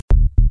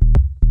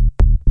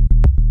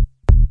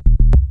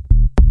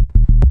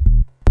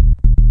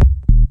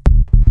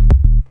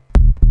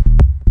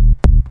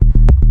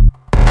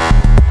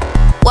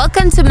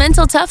to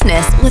Mental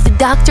Toughness with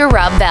Dr.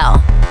 Rob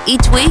Bell.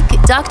 Each week,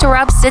 Dr.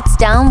 Rob sits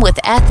down with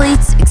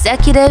athletes,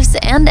 executives,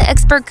 and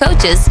expert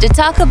coaches to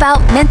talk about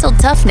mental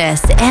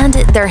toughness and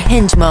their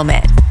Hinge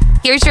moment.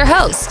 Here's your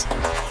host,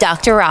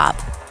 Dr. Rob.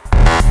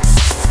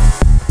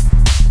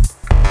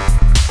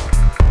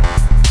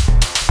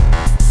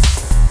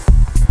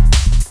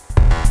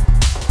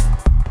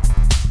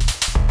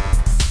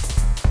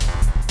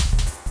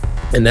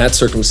 In that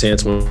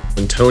circumstance,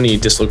 when Tony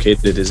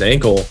dislocated his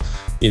ankle,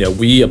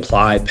 we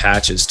applied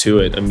patches to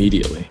it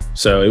immediately.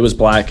 So it was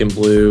black and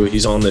blue.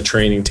 He's on the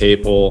training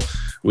table.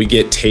 We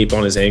get tape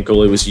on his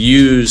ankle. It was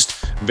used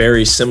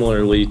very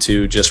similarly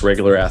to just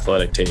regular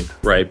athletic tape,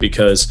 right?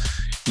 Because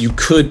you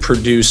could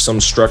produce some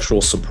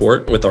structural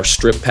support with our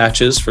strip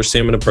patches for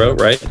Stamina Pro,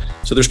 right?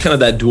 So there's kind of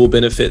that dual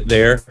benefit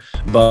there.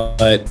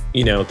 But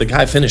the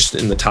guy finished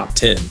in the top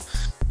 10.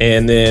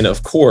 And then,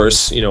 of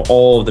course,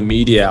 all of the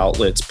media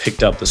outlets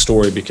picked up the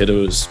story because it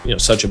was,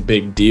 such a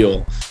big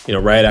deal.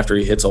 Right after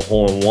he hits a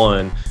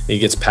hole-in-one, he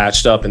gets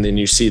patched up, and then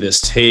you see this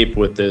tape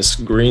with this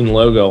green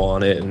logo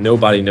on it, and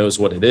nobody knows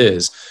what it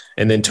is.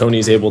 And then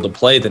Tony's able to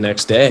play the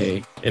next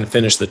day and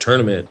finish the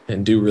tournament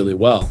and do really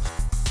well.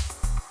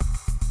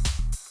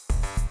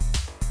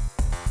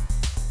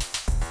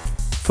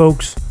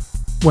 Folks,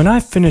 when I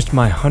finished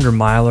my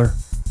 100-miler,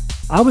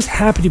 I was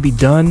happy to be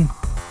done,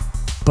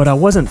 but I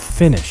wasn't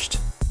finished.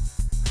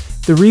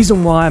 The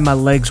reason why my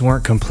legs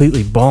weren't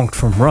completely bonked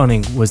from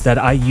running was that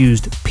I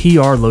used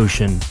PR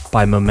Lotion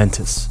by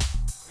Momentous.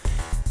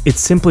 It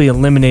simply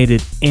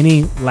eliminated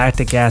any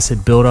lactic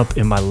acid buildup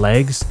in my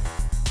legs,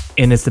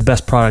 and it's the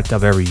best product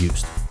I've ever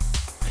used.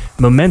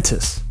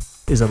 Momentous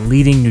is a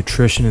leading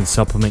nutrition and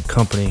supplement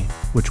company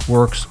which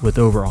works with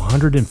over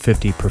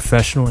 150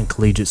 professional and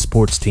collegiate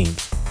sports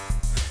teams.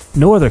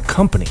 No other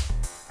company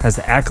has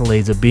the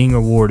accolades of being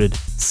awarded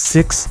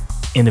 6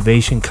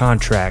 innovation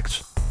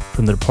contracts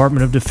from the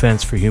Department of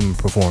Defense for Human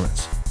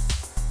Performance.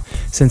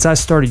 Since I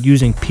started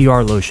using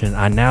PR Lotion,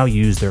 I now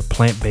use their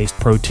plant-based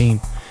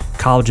protein,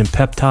 collagen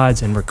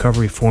peptides, and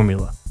recovery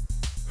formula.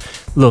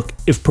 Look,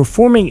 if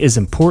performing is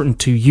important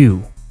to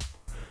you,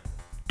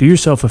 do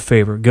yourself a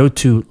favor, go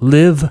to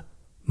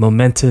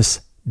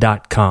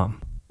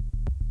livemomentous.com.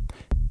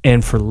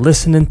 And for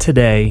listening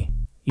today,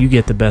 you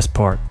get the best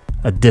part,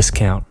 a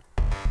discount.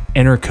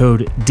 Enter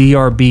code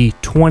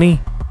DRB20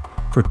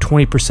 for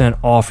 20%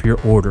 off your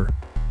order.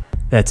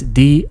 That's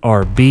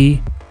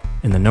DRB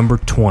and the number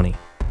 20.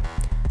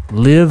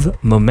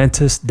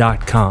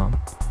 LiveMomentous.com.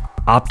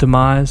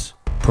 Optimize,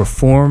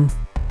 perform,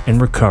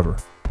 and recover.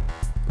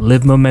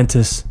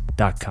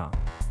 LiveMomentous.com.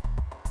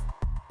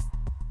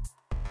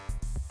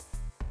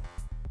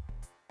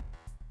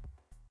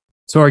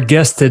 So our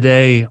guest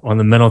today on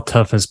the Mental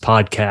Toughness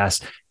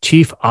Podcast,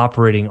 Chief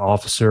Operating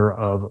Officer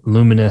of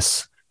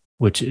Luminous,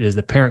 which is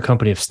the parent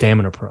company of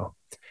Stamina Pro.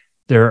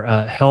 They're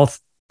a health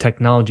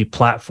technology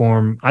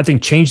platform, I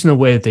think, changing the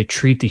way that they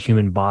treat the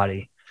human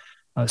body.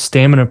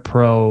 Stamina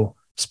Pro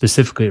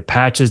specifically are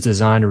patches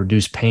designed to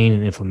reduce pain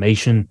and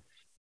inflammation.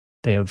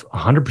 They have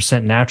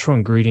 100% natural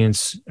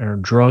ingredients and are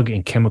drug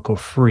and chemical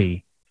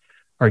free.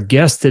 Our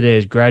guest today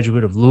is a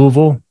graduate of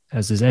Louisville,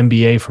 has his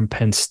MBA from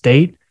Penn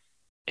State,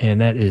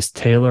 and that is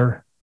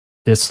Taylor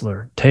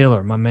Distler.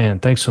 Taylor, my man,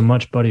 thanks so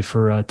much, buddy,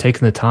 for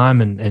taking the time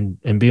and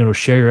being able to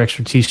share your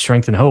expertise,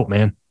 strength, and hope,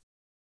 man.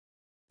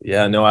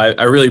 Yeah, no,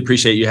 I really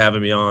appreciate you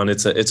having me on.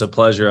 It's a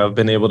pleasure. I've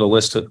been able to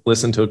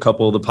listen to a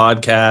couple of the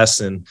podcasts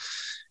and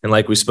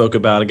like we spoke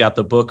about, I got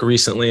the book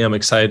recently. I'm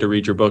excited to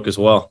read your book as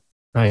well.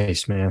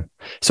 Nice, man.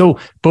 So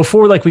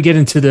before we get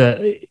into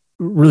the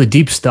really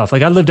deep stuff,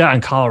 I lived out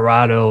in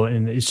Colorado,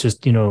 and it's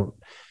just,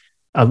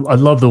 I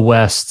love the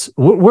West.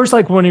 Where's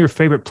one of your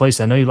favorite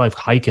places? I know you like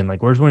hiking.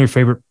 Where's one of your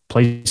favorite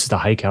places to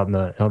hike out in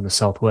the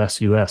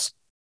Southwest US?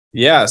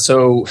 Yeah.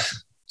 So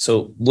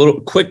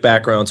little quick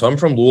background. So I'm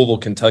from Louisville,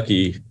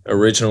 Kentucky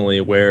originally,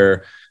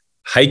 where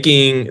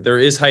there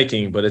is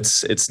hiking, but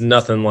it's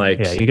nothing like.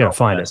 Yeah, you got to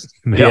find it.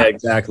 Yeah,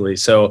 exactly.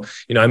 So,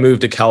 I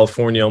moved to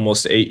California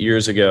almost 8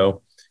 years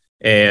ago,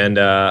 and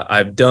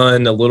I've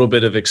done a little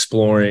bit of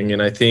exploring.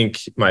 And I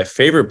think my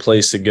favorite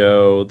place to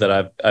go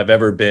that I've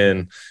ever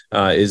been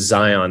is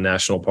Zion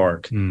National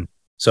Park.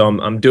 So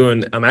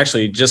I'm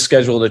actually just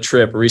scheduled a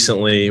trip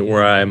recently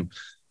where I'm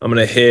going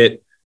to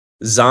hit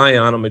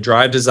Zion. I'm going to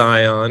drive to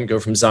Zion, go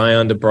from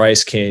Zion to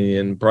Bryce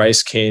Canyon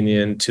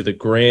to the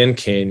Grand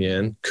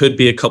Canyon, could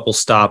be a couple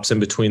stops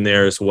in between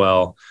there as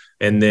well,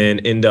 and then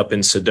end up in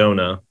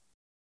Sedona.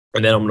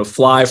 And then I'm going to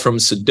drive from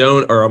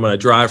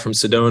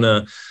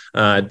Sedona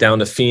down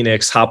to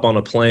Phoenix, hop on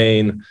a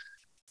plane,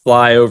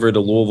 fly over to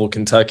Louisville,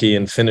 Kentucky,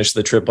 and finish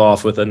the trip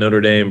off with a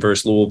Notre Dame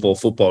versus Louisville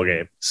football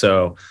game.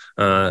 So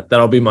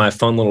that'll be my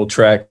fun little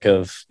trek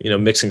of,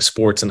 mixing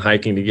sports and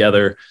hiking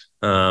together.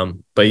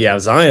 But yeah,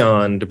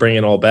 Zion, to bring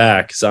it all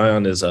back,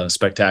 Zion is a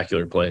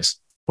spectacular place.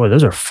 Boy,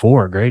 those are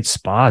 4 great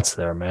spots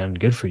there, man.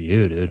 Good for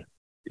you, dude.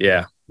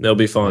 Yeah, they'll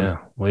be fun. Yeah,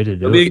 way to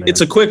do it, man. It's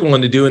a quick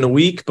one to do in a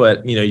week,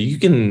 but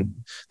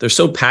they're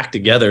so packed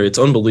together. It's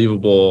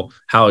unbelievable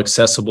how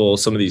accessible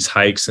some of these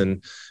hikes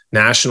and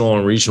national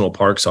and regional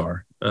parks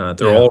are.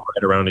 They're all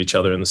right around each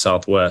other in the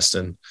Southwest.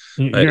 And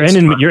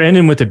you're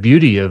ending with the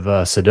beauty of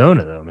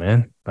Sedona, though,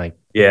 man. Like,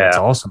 it's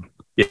awesome.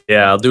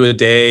 Yeah, I'll do a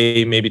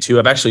day, maybe two.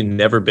 I've actually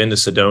never been to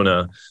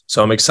Sedona,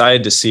 so I'm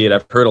excited to see it.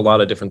 I've heard a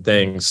lot of different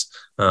things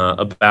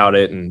about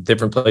it and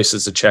different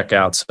places to check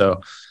out.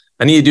 So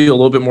I need to do a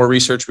little bit more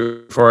research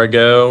before I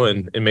go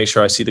and make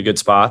sure I see the good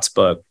spots,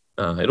 but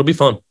it'll be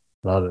fun.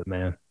 Love it,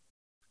 man.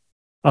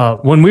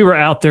 When we were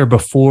out there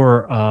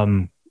before,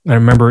 I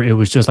remember it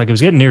was just like, it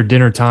was getting near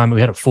dinner time.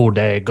 We had a full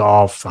day of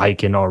golf,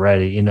 hiking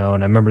already, and I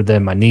remember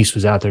then my niece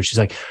was out there. She's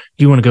like, do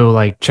you want to go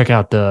like check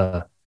out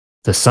the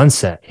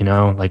sunset,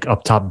 like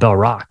up top Bell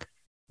Rock?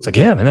 It's like,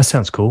 yeah, man, that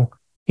sounds cool.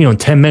 In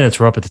 10 minutes,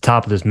 we're up at the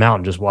top of this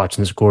mountain, just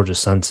watching this gorgeous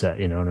sunset,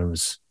 and it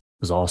was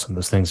awesome.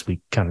 Those things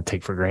we kind of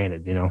take for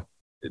granted,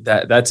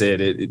 That's it.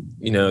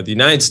 The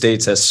United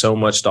States has so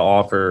much to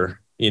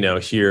offer,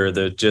 here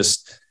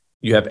that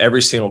you have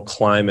every single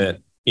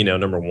climate,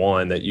 number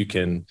one, that you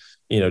can,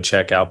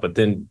 check out, but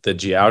then the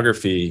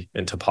geography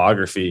and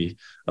topography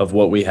of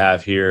what we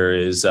have here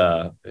is,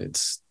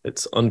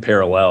 it's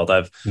unparalleled.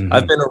 I've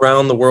been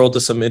around the world to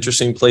some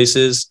interesting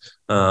places.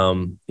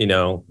 I've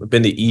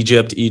been to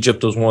Egypt.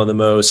 Egypt was one of the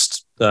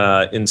most,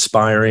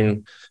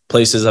 inspiring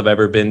places I've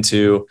ever been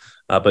to.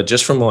 But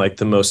just from like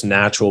the most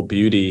natural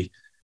beauty,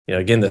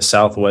 again, the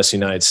Southwest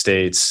United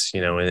States,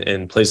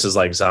 in places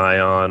like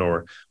Zion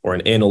or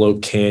an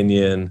Antelope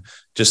Canyon,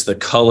 just the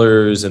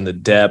colors and the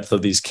depth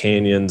of these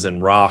canyons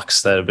and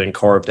rocks that have been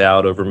carved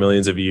out over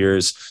millions of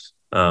years.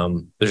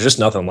 There's just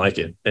nothing like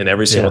it. And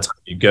every single time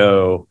you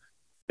go,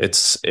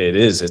 it's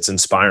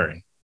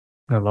inspiring.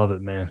 I love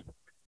it, man.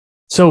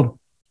 So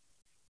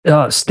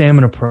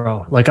Stamina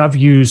Pro, like I've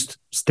used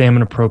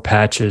Stamina Pro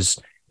patches.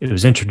 It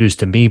was introduced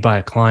to me by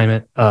a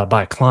client. I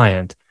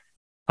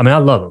mean, I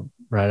love them,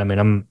 right? I mean,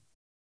 I'm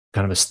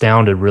kind of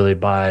astounded really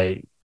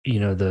by,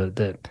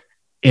 the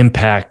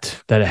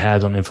impact that it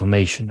has on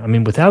inflammation. I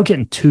mean, without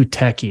getting too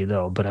techie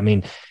though, but I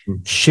mean,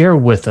 share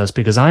with us,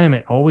 because I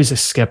am always a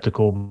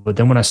skeptical, but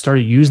then when I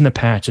started using the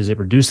patches, it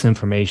reduced the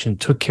inflammation,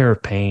 took care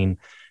of pain.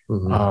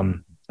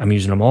 I'm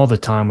using them all the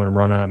time when I'm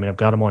running. I mean, I've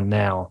got them on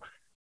now.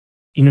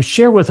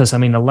 Share with us, I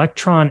mean,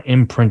 electron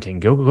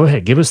imprinting, go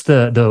ahead, give us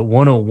the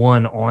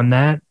 101 on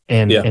that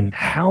and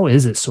how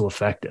is it so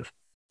effective?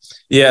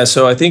 Yeah.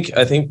 So I think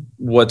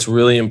what's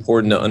really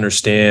important to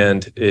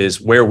understand is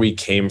where we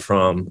came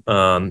from.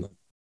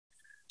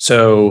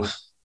 So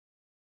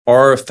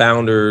our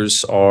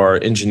founders are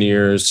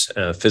engineers,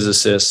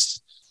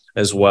 physicists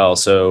as well.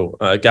 So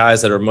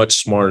guys that are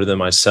much smarter than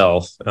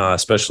myself,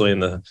 especially in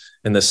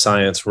the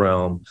science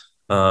realm.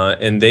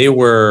 And they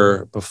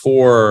were,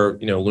 before,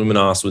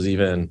 Luminos was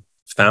even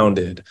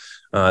founded,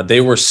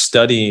 they were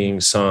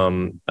studying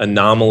some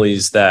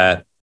anomalies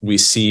that we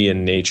see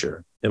in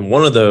nature. And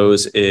one of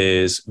those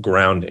is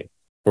grounding,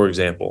 for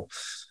example.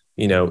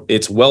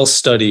 It's well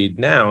studied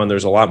now, and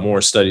there's a lot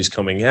more studies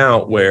coming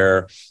out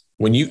where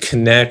when you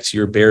connect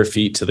your bare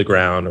feet to the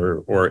ground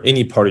or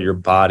any part of your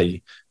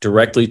body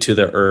directly to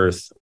the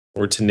earth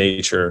or to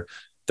nature,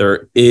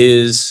 there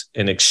is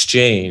an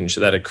exchange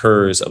that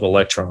occurs of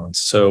electrons.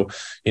 So,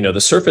 the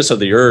surface of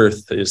the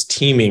earth is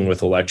teeming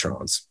with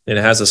electrons, and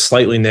it has a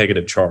slightly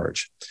negative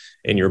charge.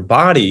 And your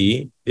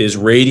body is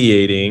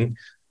radiating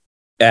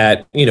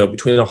at,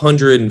 between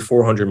 100 and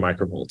 400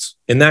 microvolts.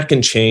 And that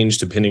can change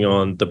depending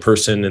on the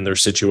person and their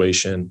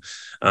situation.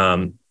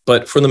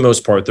 But for the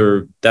most part,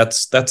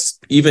 that's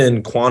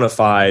even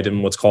quantified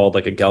in what's called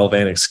like a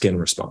galvanic skin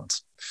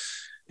response.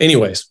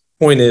 Anyways,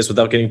 point is,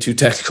 without getting too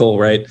technical,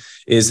 right,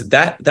 is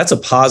that's a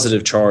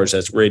positive charge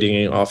that's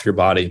radiating off your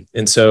body.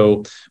 And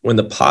so when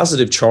the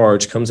positive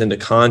charge comes into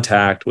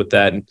contact with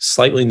that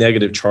slightly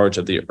negative charge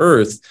of the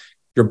earth,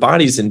 your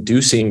body's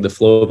inducing the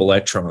flow of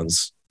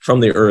electrons from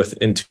the earth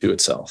into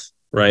itself,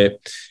 right?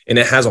 And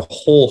it has a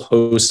whole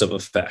host of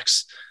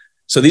effects.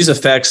 So these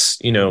effects,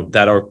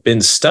 that are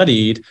been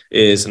studied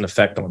is an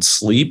effect on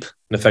sleep,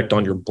 an effect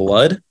on your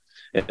blood,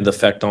 and an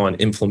effect on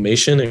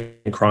inflammation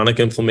and chronic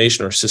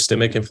inflammation or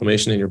systemic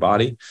inflammation in your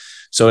body.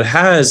 So it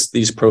has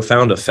these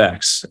profound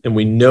effects, and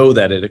we know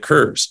that it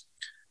occurs.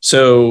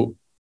 So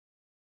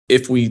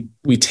if we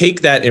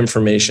take that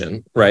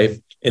information, right,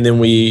 and then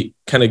we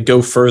kind of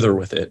go further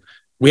with it,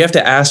 we have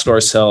to ask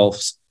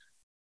ourselves,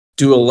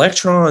 do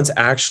electrons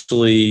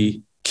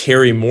actually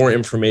carry more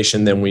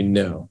information than we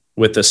know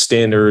with the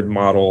standard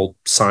model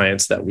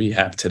science that we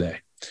have today,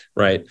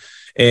 right?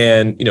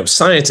 And,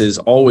 science is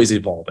always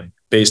evolving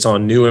based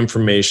on new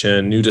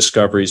information, new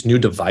discoveries, new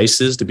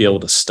devices to be able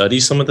to study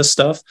some of this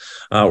stuff,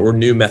 or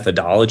new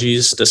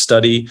methodologies to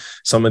study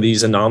some of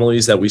these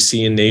anomalies that we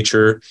see in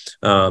nature.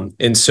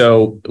 And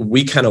so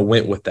we kind of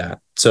went with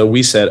that. So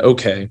we said,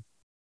 okay,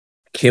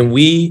 can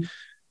we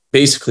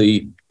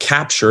basically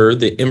capture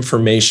the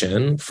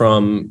information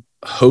from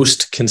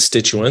host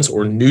constituents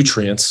or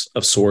nutrients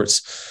of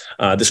sorts?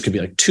 This could be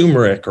like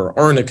turmeric or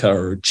arnica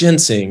or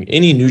ginseng,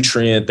 any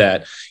nutrient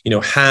that,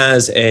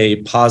 has a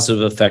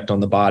positive effect on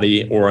the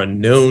body or a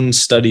known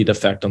studied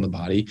effect on the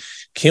body.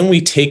 Can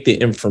we take the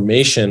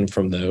information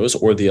from those,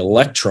 or the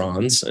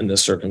electrons in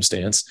this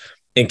circumstance,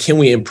 And can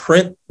we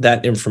imprint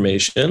that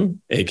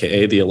information,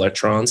 AKA the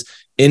electrons,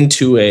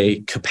 into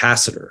a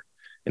capacitor?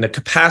 And a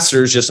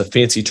capacitor is just a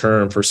fancy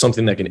term for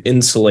something that can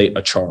insulate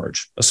a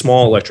charge, a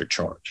small electric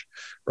charge,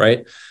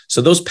 right?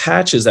 So those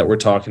patches that we're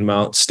talking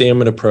about,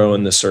 Stamina Pro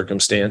in this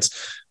circumstance,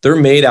 they're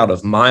made out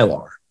of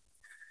mylar.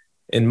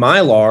 And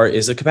mylar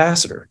is a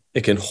capacitor.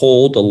 It can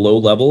hold a low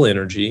level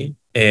energy,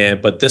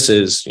 but this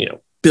is,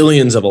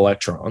 billions of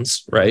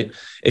electrons, right?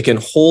 It can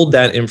hold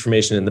that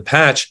information in the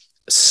patch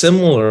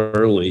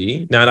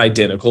similarly, not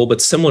identical,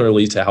 but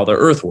similarly to how the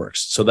Earth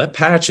works. So that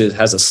patch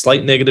has a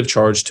slight negative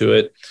charge to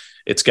it.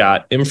 It's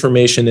got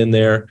information in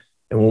there.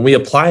 And when we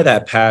apply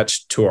that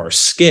patch to our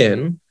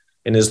skin,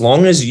 and as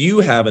long as you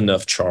have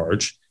enough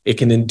charge, it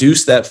can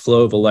induce that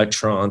flow of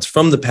electrons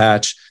from the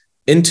patch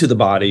into the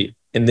body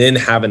and then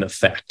have an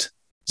effect.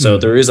 So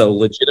there is a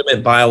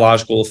legitimate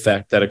biological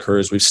effect that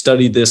occurs. We've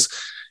studied this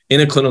in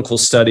a clinical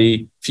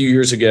study a few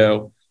years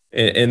ago,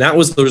 and that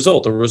was the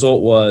result. The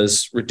result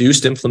was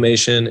reduced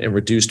inflammation and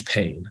reduced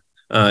pain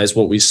is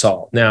what we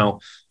saw. Now,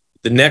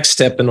 the next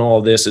step in all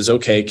of this is,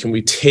 okay, can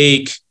we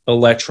take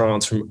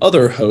electrons from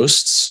other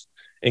hosts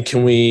and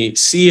can we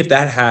see if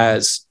that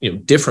has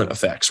different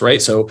effects,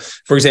 right? So,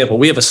 for example,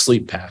 we have a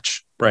sleep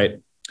patch, right?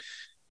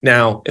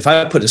 Now, if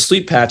I put a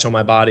sleep patch on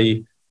my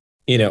body,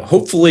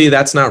 hopefully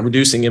that's not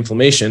reducing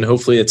inflammation.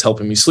 Hopefully it's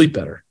helping me sleep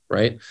better,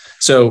 right?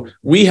 So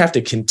we have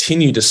to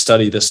continue to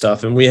study this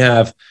stuff. And we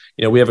have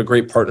a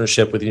great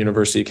partnership with the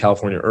University of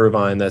California,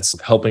 Irvine, that's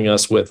helping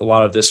us with a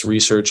lot of this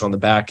research on the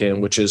back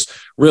end, which is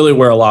really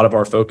where a lot of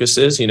our focus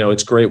is.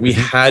 It's great. We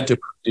had to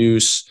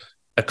produce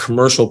a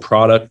commercial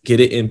product, get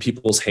it in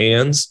people's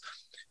hands,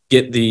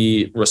 get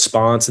the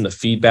response and the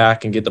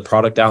feedback and get the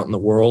product out in the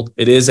world.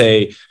 It is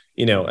an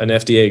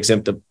FDA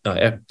exempt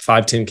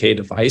 510K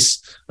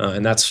device.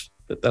 And that's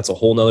a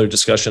whole nother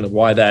discussion of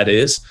why that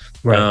is.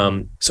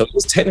 Right. So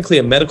it's technically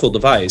a medical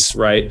device,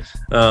 right?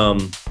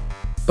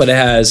 But it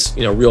has,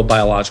 real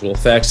biological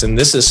effects. And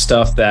this is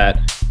stuff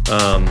that,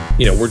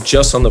 we're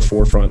just on the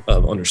forefront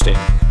of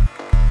understanding.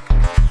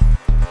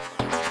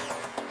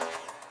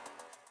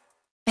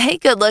 Hey,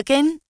 good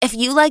looking. If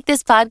you like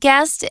this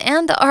podcast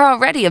and are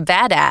already a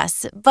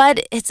badass,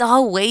 but it's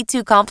all way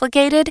too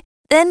complicated,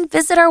 then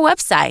visit our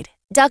website,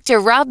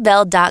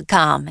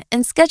 drrobbell.com,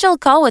 and schedule a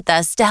call with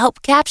us to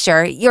help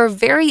capture your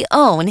very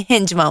own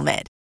Hinge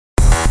moment.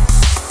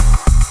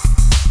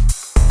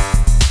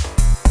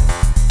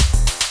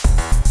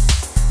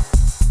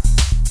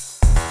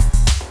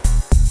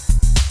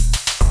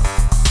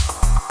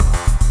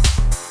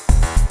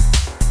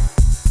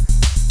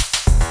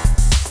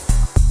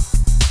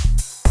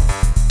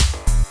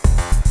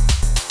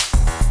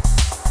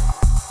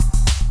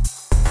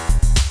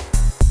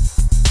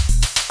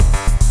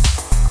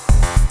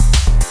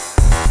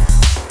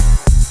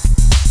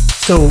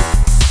 So,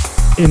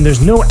 and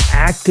there's no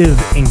active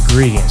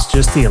ingredients,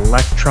 just the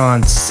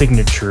electron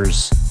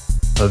signatures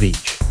of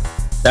each.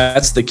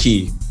 That's the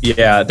key.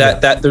 Yeah,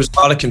 that there's a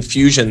lot of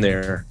confusion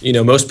there.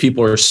 Most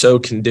people are so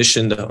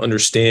conditioned to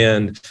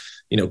understand,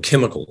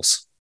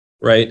 chemicals,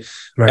 right?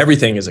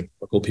 Everything is a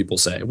chemical, people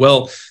say.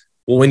 Well,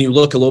 when you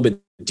look a little bit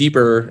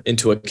deeper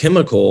into a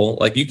chemical,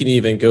 like you can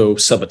even go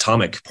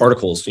subatomic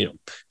particles,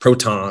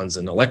 protons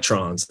and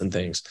electrons and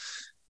things.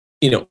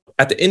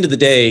 At the end of the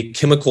day,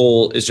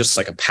 chemical is just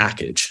like a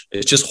package.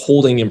 It's just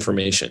holding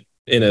information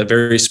in a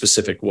very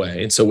specific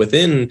way. And so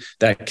within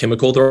that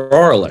chemical, there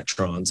are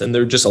electrons and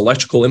they're just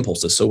electrical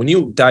impulses. So when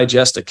you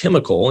digest a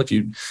chemical, if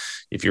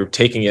you're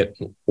taking it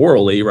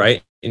orally,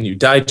 right, and you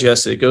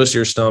digest it, it goes to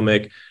your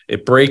stomach,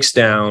 it breaks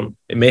down,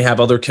 it may have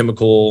other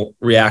chemical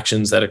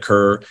reactions that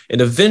occur,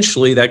 and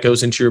eventually that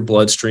goes into your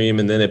bloodstream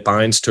and then it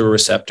binds to a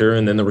receptor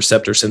and then the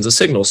receptor sends a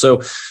signal.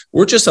 So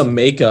we're just a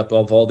makeup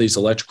of all these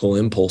electrical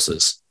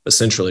impulses,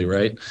 essentially,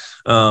 right?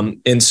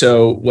 And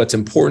so what's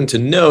important to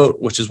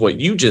note, which is what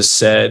you just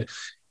said,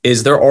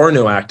 is there are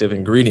no active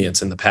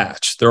ingredients in the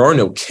patch. There are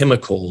no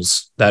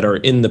chemicals that are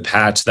in the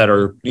patch that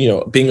are,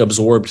 being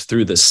absorbed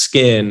through the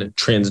skin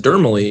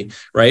transdermally,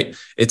 right?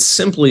 It's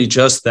simply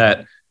just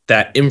that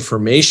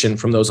information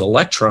from those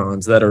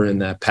electrons that are in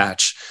that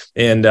patch.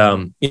 And,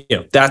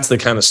 that's the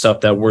kind of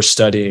stuff that we're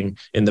studying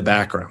in the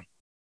background.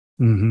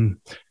 Mm-hmm.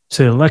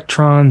 So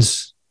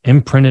electrons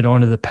imprinted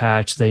onto the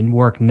patch, they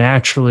work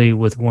naturally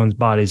with one's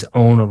body's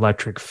own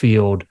electric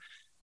field,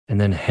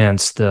 and then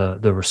hence the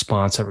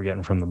response that we're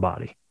getting from the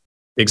body.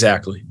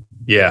 Exactly.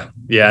 Yeah.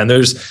 And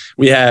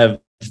we have,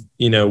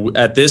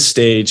 at this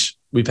stage,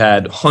 we've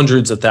had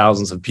hundreds of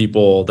thousands of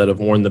people that have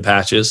worn the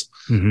patches,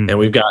 and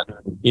we've gotten,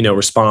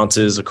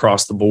 responses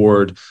across the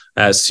board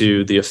as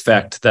to the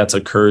effect that's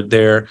occurred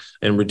there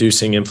and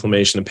reducing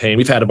inflammation and pain.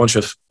 We've had a bunch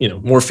of,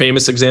 more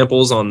famous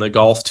examples on the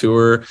golf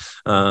tour.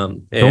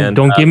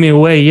 Don't give me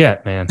away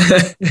yet, man.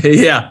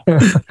 Yeah.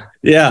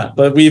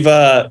 But we've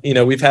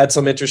had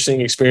some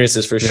interesting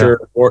experiences for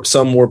sure, or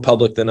some more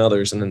public than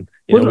others. And then,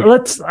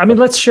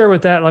 let's share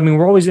with that.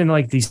 We're always in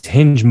like these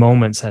hinge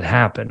moments that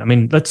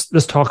happen.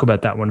 Let's talk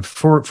about that one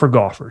for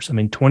golfers.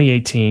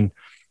 2018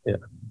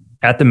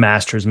 at the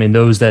Masters.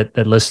 Those that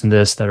listen to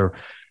this that are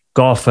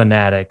golf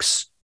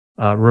fanatics,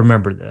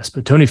 remember this,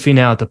 but Tony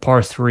Finau at the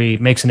par 3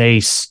 makes an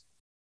ace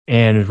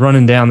and is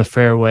running down the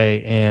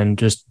fairway and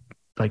just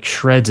like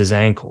shreds his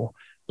ankle.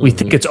 We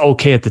think it's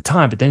okay at the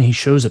time, but then he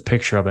shows a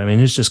picture of it. I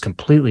mean, it's just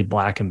completely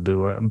black and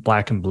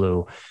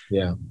blue.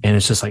 Yeah. And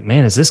it's just like,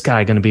 man, is this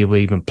guy going to be able to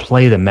even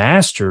play the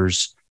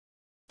Masters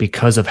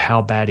because of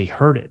how bad he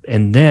hurt it?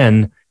 And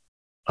then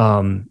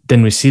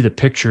we see the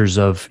pictures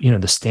of,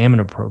 the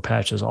Stamina Pro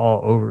patches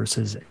all over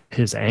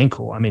his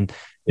ankle. I mean,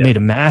 it made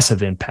a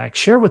massive impact.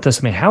 Share with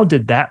us, I mean, how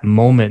did that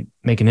moment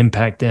make an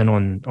impact then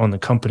on the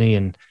company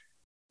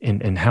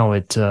and how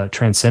it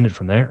transcended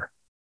from there?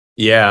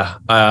 Yeah.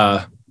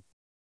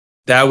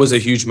 That was a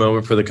huge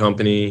moment for the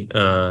company.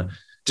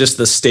 Just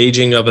the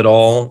staging of it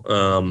all,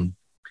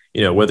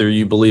 whether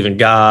you believe in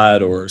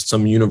God or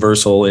some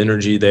universal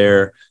energy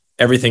there,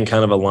 everything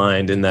kind of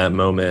aligned in that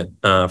moment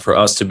for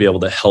us to be able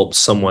to help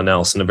someone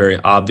else in a very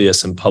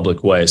obvious and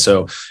public way.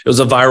 So it was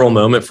a viral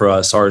moment for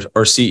us. Our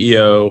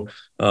CEO,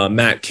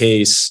 Matt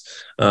Case,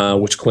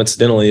 which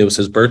coincidentally it was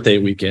his birthday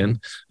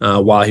weekend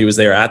while he was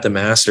there at the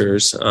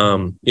Masters.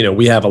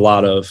 We have a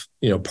lot of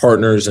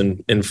partners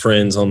and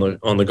friends on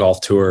the golf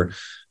tour.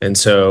 And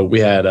so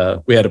we had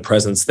a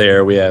presence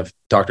there. We have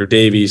Dr.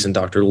 Davies and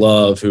Dr.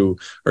 Love, who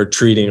are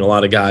treating a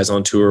lot of guys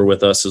on tour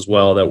with us as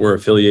well that we're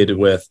affiliated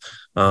with.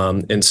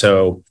 And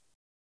so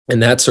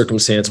in that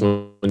circumstance,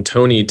 when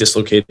Tony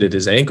dislocated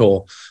his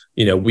ankle,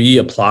 we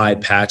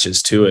applied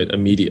patches to it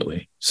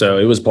immediately. So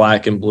it was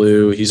black and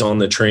blue. He's on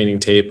the training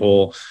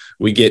table.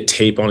 We get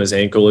tape on his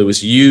ankle. It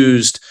was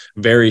used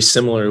very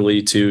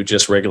similarly to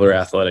just regular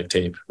athletic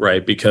tape,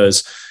 right?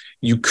 Because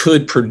you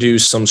could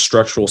produce some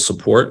structural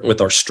support with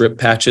our strip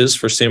patches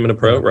for Stamina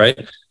Pro,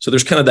 right? So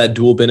there's kind of that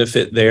dual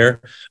benefit there.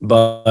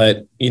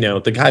 But,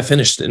 the guy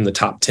finished in the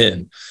top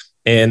 10.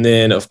 And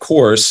then, of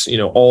course,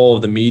 all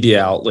of the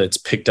media outlets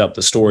picked up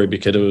the story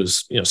because it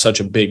was, such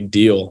a big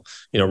deal.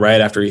 Right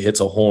after he hits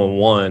a hole in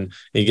one,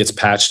 he gets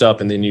patched up,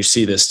 and then you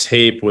see this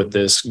tape with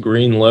this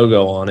green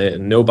logo on it,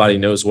 and nobody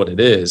knows what it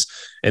is.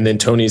 And then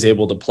Tony's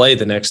able to play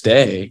the next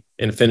day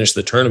and finish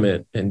the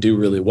tournament and do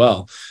really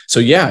well. So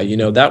yeah,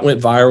 that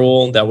went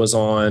viral. That was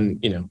on,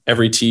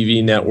 every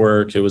TV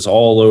network. It was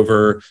all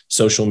over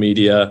social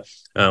media.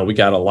 We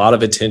got a lot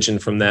of attention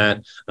from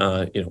that.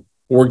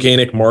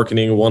 Organic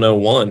marketing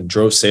 101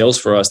 drove sales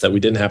for us that we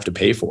didn't have to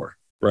pay for.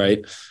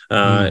 Right.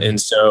 And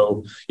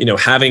so,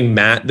 having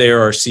Matt there,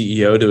 our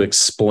CEO, to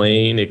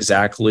explain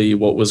exactly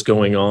what was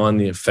going on,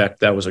 the effect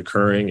that was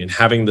occurring, and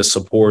having the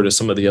support of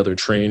some of the other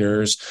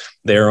trainers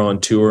there on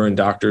tour and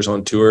doctors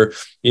on tour,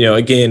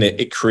 again,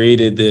 it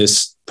created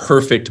this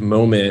perfect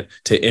moment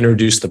to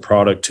introduce the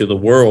product to the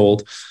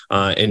world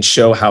and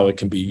show how it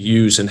can be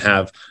used and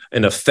have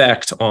an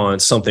effect on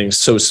something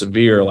so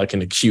severe like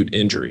an acute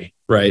injury.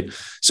 Right.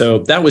 So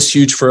that was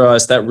huge for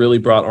us. That really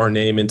brought our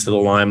name into the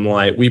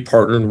limelight. We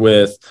partnered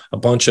with a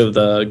bunch of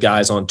the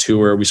guys on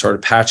tour. We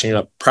started patching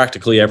up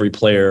practically every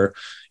player,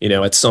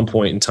 at some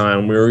point in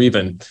time. We were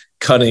even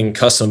cutting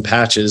custom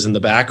patches in the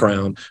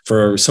background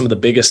for some of the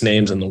biggest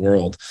names in the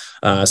world.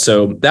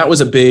 So that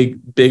was a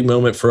big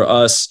moment for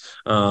us.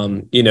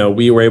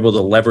 We were able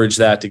to leverage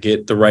that to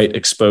get the right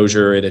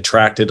exposure. It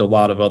attracted a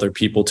lot of other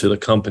people to the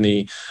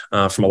company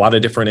from a lot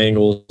of different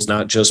angles,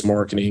 not just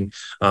marketing.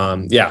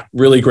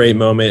 Really great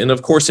moment. And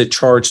of course, it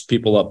charged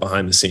people up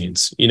behind the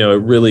scenes. It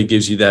really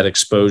gives you that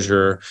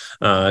exposure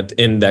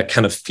and that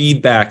kind of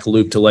feedback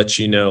loop to let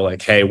you know,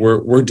 like, hey,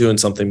 we're doing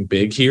something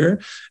big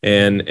here.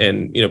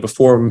 And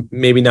before,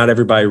 maybe not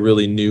everybody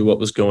really knew what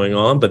was going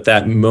on, but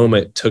that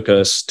moment took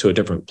us to a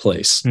different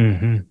place.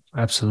 Mm-hmm.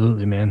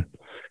 Absolutely, man.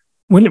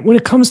 When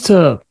it comes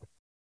to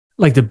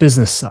like the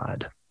business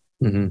side,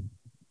 the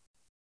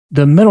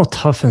mental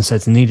toughness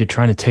that's needed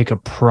trying to take a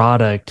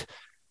product,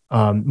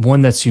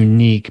 one that's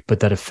unique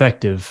but that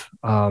effective.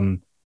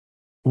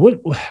 What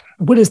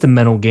is the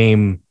mental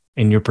game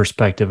in your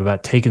perspective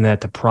about taking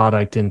that to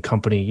product and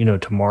company,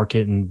 to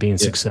market and being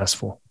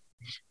successful?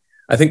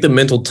 I think the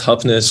mental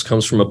toughness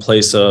comes from a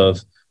place of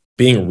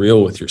being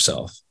real with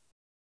yourself.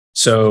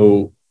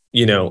 So,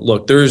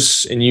 look,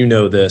 there's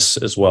this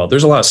as well.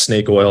 There's a lot of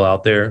snake oil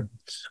out there,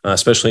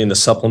 especially in the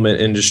supplement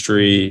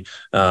industry,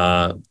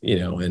 and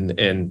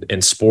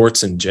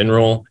sports in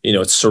general.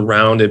 It's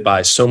surrounded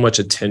by so much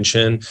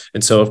attention.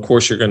 And so, of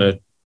course, you're going to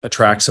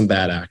attract some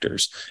bad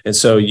actors. And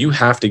so you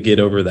have to get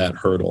over that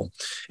hurdle.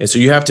 And so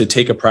you have to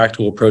take a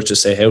practical approach to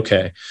say, hey,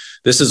 okay,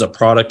 this is a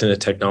product and a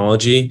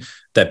technology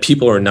that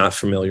people are not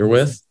familiar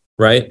with.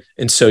 Right.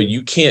 And so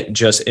you can't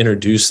just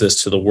introduce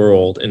this to the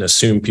world and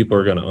assume people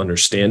are going to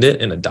understand it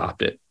and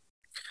adopt it.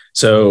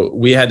 So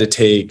we had to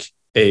take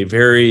a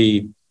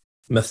very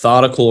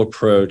methodical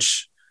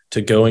approach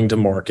to going to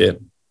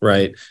market,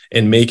 right,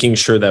 and making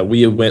sure that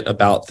we went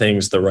about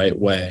things the right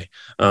way.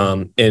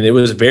 And it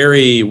was a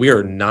very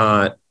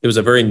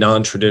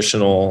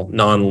non-traditional,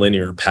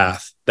 non-linear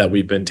path that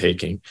we've been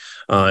taking.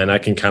 And I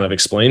can kind of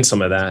explain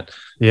some of that.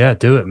 Yeah,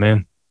 do it,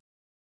 man.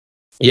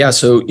 Yeah.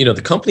 So,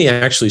 the company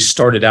actually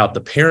started out,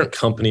 the parent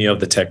company of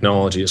the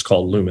technology is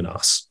called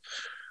Luminos.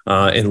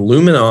 And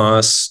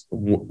Luminos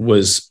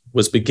was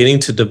was beginning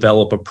to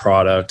develop a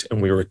product,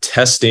 and we were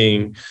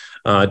testing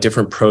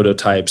different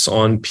prototypes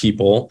on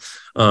people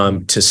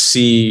to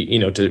see,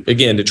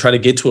 to try to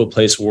get to a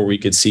place where we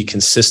could see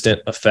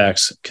consistent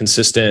effects,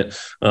 consistent,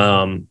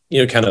 kind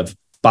of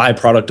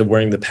byproduct of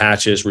wearing the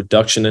patches,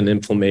 reduction in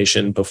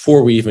inflammation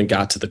before we even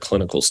got to the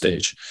clinical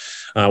stage,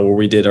 where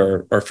we did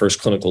our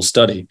first clinical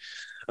study.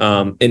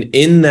 And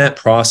in that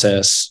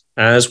process,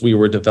 as we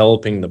were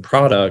developing the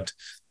product,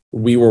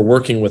 we were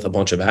working with a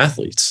bunch of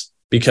athletes,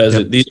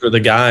 because these are the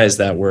guys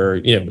that were,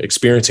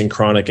 experiencing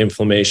chronic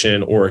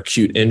inflammation or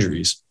acute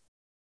injuries.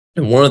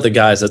 And one of the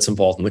guys that's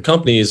involved in the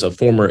company is a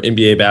former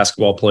NBA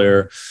basketball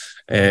player,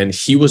 and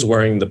he was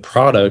wearing the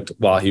product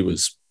while he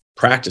was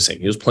practicing.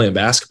 He was playing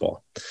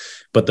basketball,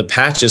 but the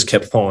patches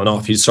kept falling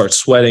off. He'd start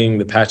sweating,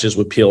 the patches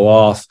would peel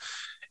off.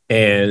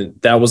 And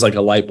that was like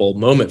a light bulb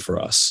moment for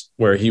us,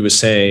 where he was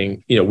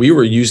saying, we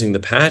were using the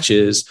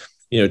patches,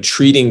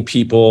 treating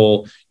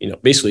people,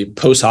 basically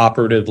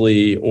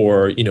post-operatively,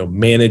 or,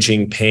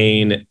 managing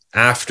pain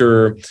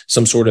after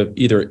some sort of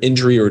either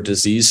injury or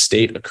disease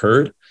state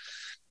occurred.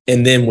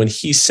 And then when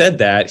he said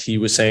that, he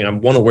was saying, I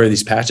want to wear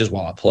these patches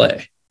while I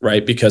play,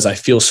 right? Because I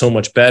feel so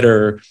much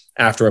better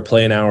after I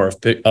play an hour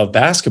of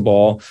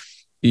basketball.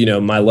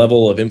 My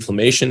level of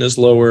inflammation is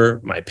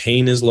lower, my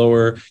pain is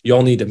lower. You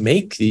all need to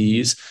make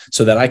these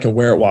so that I can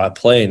wear it while I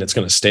play and it's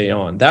going to stay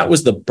on. That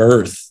was the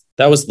birth.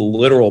 That was the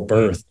literal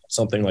birth of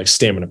something like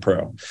Stamina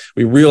Pro.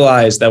 We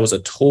realized that was a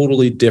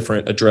totally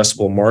different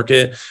addressable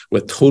market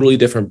with totally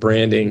different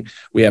branding.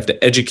 We have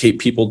to educate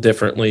people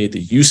differently. The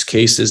use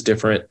case is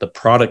different. The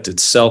product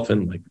itself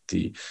and like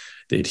the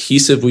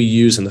adhesive we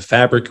use and the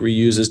fabric we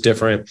use is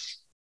different.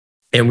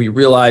 And we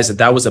realized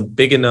that was a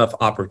big enough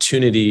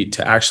opportunity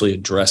to actually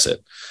address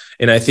it.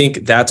 And I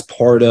think that's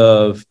part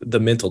of the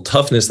mental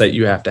toughness that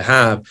you have to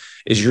have,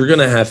 is you're going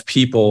to have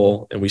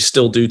people, and we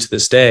still do to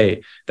this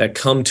day, that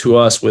come to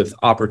us with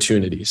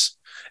opportunities.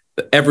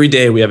 Every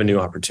day we have a new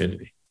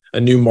opportunity, a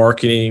new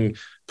marketing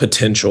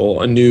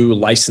potential, a new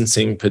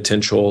licensing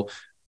potential.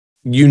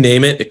 You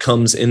name it, it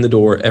comes in the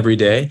door every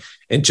day.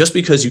 And just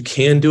because you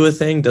can do a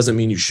thing doesn't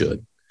mean you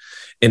should.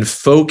 And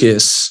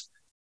focus,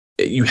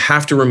 you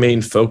have to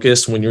remain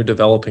focused when you're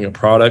developing a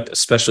product,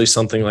 especially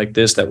something like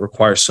this that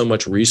requires so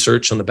much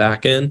research on the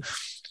back end.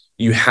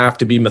 You have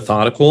to be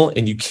methodical,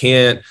 and you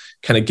can't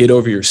kind of get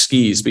over your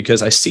skis,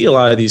 because I see a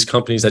lot of these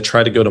companies that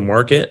try to go to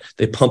market.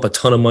 They pump a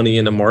ton of money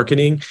into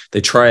marketing.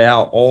 They try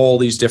out all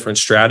these different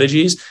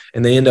strategies,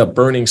 and they end up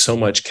burning so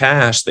much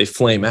cash, they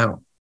flame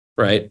out,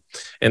 right?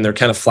 And they're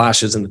kind of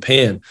flashes in the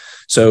pan.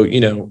 So,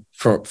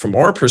 from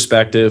our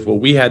perspective,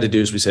 what we had to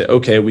do is we said,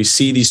 okay, we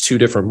see these two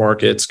different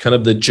markets, kind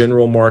of the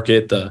general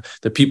market,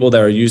 the people that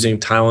are using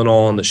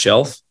Tylenol on the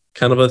shelf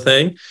kind of a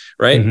thing,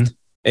 right? Mm-hmm.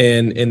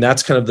 And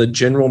that's kind of the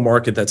general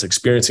market that's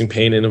experiencing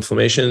pain and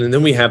inflammation. And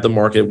then we have the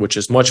market, which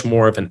is much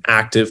more of an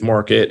active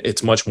market.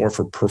 It's much more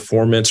for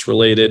performance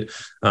related.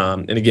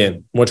 And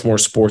again, much more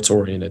sports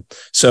oriented.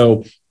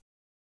 So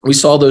we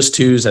saw those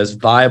two as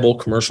viable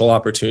commercial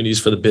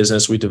opportunities for the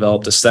business. We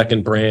developed a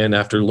second brand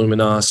after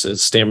Luminos,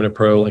 as Stamina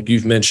Pro, like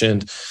you've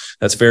mentioned,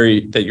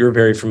 that you're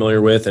very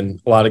familiar with,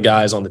 and a lot of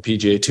guys on the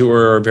PGA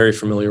Tour are very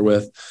familiar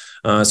with.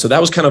 So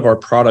that was kind of our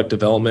product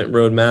development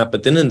roadmap.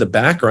 But then in the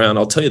background,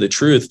 I'll tell you the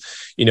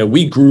truth,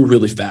 we grew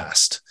really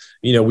fast.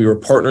 We were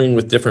partnering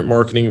with different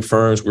marketing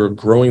firms. We were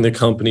growing the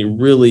company,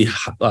 really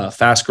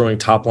fast growing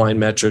top line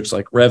metrics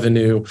like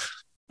revenue.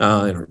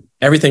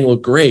 Everything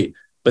looked great.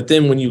 But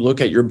then when you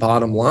look at your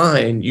bottom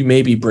line, you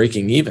may be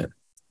breaking even,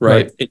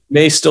 right? It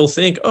may still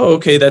think, oh,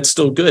 okay, that's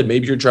still good.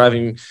 Maybe you're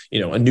driving,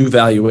 a new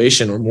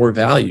valuation or more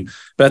value.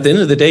 But at the end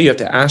of the day, you have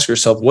to ask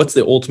yourself, what's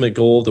the ultimate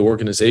goal of the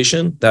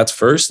organization? That's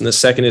first. And the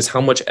second is,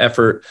 how much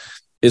effort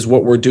is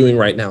what we're doing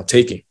right now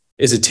taking?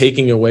 Is it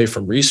taking away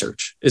from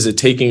research? Is it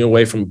taking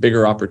away from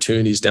bigger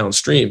opportunities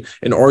downstream?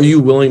 And are you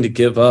willing to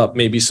give up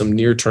maybe some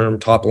near-term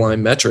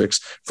top-line metrics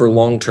for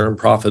long-term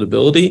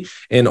profitability,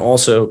 and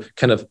also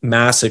kind of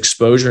mass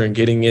exposure and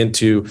getting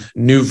into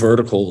new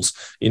verticals,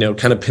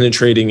 kind of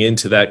penetrating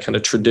into that kind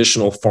of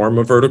traditional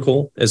pharma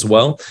vertical as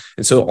well?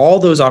 And so all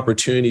those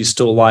opportunities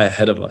still lie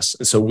ahead of us.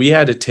 And so we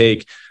had to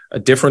take a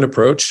different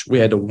approach. We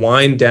had to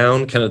wind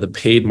down kind of the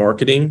paid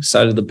marketing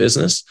side of the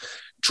business,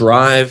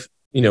 drive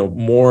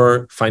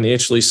more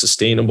financially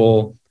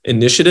sustainable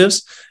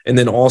initiatives, and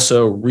then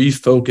also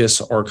refocus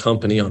our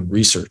company on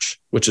research,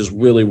 which is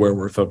really where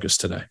we're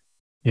focused today.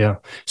 Yeah.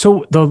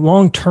 So the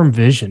long-term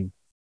vision,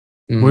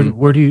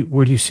 where do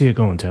you see it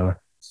going,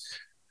 Taylor?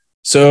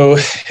 So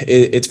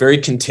it's very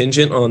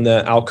contingent on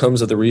the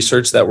outcomes of the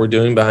research that we're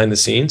doing behind the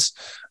scenes.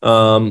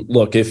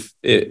 Look, if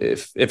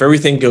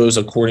everything goes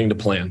according to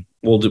plan,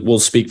 we'll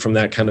speak from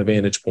that kind of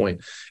vantage point.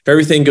 If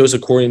everything goes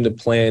according to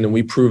plan and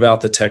we prove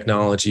out the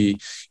technology,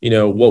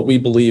 what we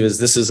believe is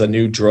this is a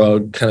new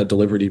drug kind of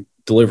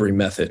delivery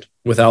method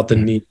without the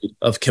need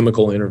of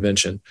chemical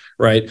intervention,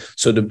 right?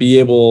 So to be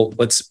able,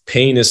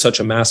 pain is such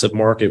a massive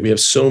market. We have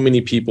so many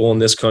people in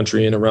this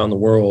country and around the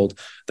world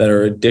that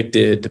are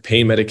addicted to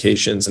pain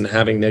medications and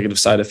having negative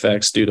side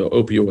effects due to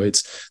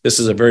opioids. This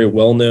is a very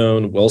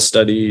well-known,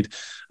 well-studied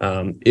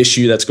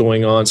issue that's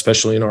going on,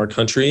 especially in our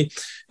country.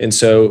 And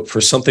so for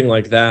something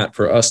like that,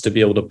 for us to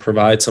be able to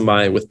provide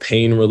somebody with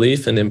pain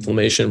relief and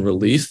inflammation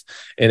relief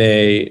in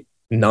a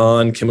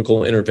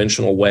non-chemical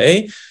interventional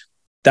way,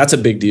 that's a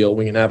big deal.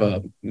 We can have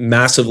a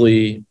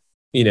massively,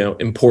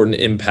 important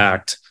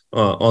impact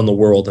on the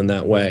world in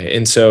that way.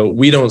 And so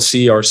we don't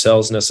see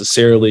ourselves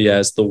necessarily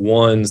as the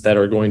ones that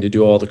are going to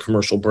do all the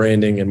commercial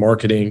branding and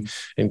marketing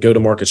and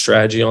go-to-market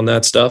strategy on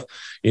that stuff.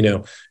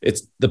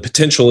 It's the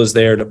potential is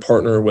there to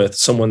partner with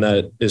someone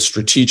that is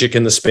strategic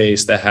in the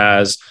space, that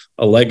has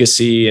a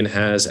legacy and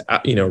has,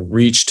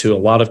 reach to a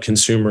lot of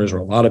consumers or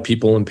a lot of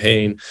people in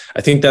pain.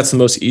 I think that's the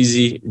most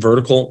easy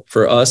vertical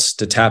for us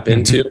to tap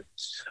into.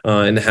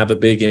 And have a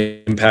big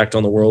impact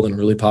on the world in a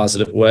really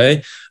positive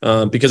way.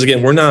 Because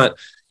again, we're not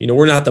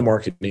the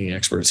marketing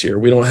experts here.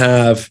 We don't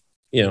have,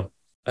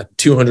 a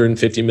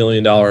 $250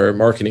 million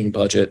marketing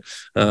budget,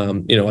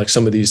 like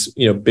some of these,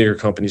 bigger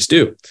companies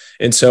do.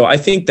 And so I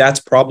think that's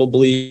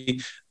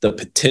probably the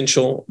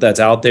potential that's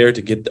out there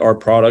to get our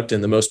product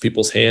in the most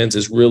people's hands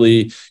is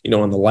really,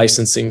 on the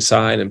licensing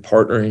side and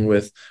partnering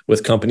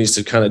with companies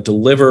to kind of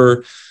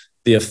deliver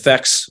the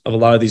effects of a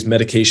lot of these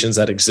medications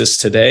that exist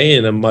today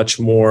in a much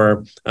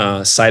more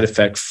side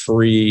effect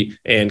free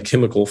and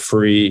chemical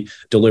free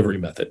delivery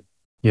method.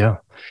 Yeah.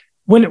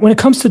 When it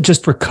comes to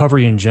just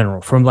recovery in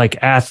general, from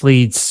like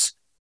athletes,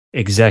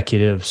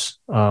 executives,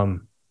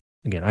 again,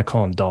 I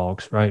call them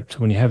dogs, right? So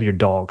when you have your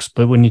dogs,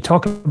 but when you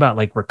talk about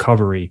like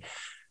recovery,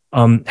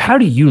 how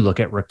do you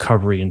look at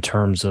recovery in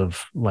terms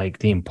of like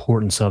the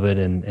importance of it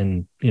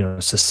and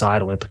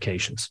societal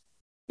implications?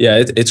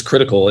 Yeah, it's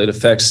critical. It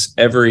affects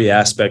every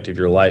aspect of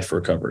your life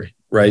recovery,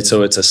 right?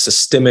 So it's a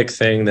systemic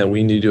thing that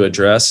we need to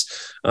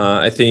address.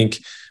 I think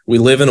we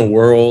live in a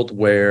world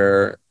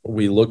where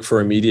we look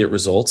for immediate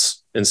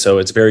results. And so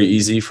it's very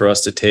easy for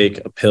us to take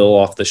a pill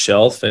off the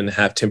shelf and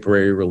have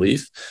temporary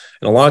relief.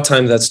 And a lot of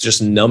times that's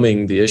just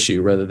numbing the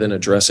issue rather than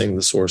addressing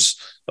the source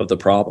of the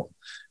problem.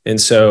 And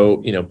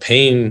so,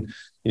 pain,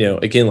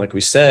 again, like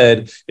we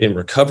said, in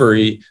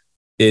recovery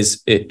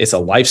it's a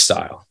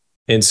lifestyle.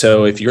 And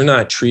so if you're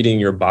not treating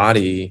your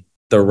body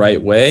the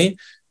right way,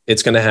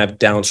 it's going to have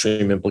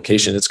downstream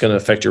implications. It's going to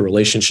affect your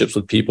relationships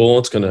with people.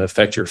 It's going to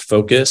affect your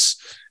focus.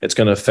 It's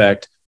going to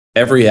affect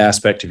every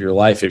aspect of your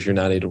life if you're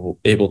not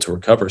able to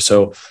recover.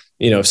 So,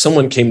 if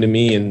someone came to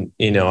me and,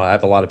 I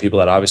have a lot of people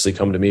that obviously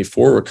come to me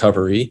for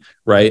recovery,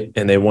 right?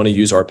 And they want to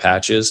use our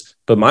patches.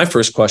 But my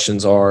first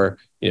questions are,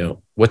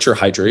 what's your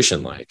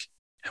hydration like?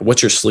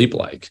 What's your sleep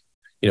like?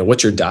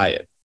 What's your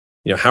diet?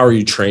 How are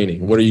you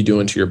training? What are you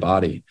doing to your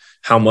body?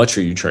 How much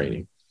are you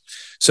training?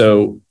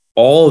 So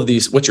all of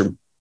these, what's your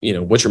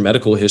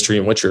medical history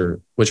and what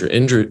your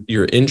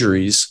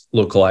injuries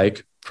look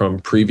like from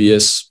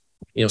previous,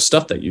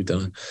 stuff that you've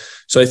done.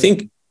 So I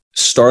think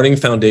starting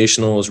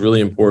foundational is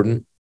really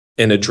important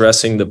and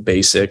addressing the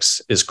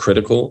basics is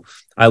critical.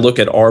 I look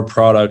at our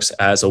products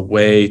as a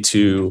way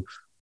to,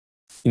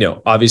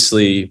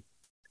 obviously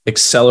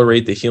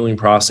accelerate the healing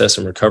process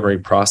and recovery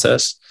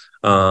process.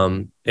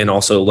 And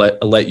also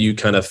let you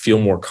kind of feel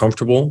more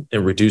comfortable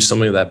and reduce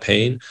some of that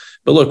pain.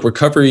 But look,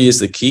 recovery is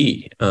the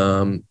key.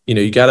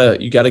 You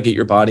gotta get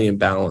your body in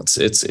balance.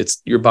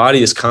 It's your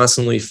body is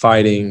constantly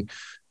fighting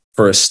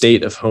for a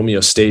state of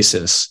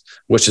homeostasis,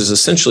 which is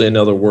essentially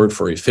another word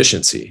for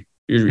efficiency.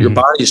 Your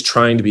body is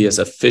trying to be as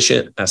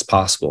efficient as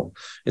possible.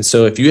 And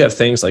so if you have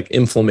things like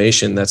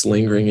inflammation that's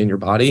lingering in your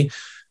body,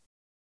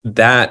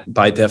 that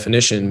by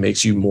definition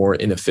makes you more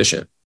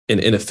inefficient. And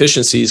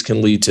inefficiencies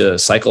can lead to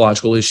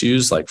psychological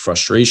issues like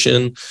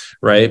frustration,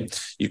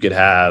 right? You could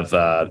have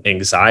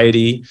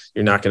anxiety.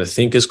 You're not going to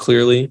think as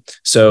clearly.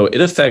 So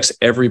it affects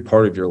every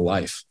part of your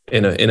life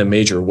in a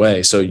major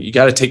way. So you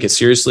got to take it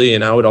seriously.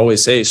 And I would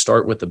always say,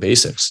 start with the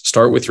basics.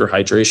 Start with your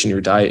hydration,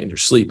 your diet, and your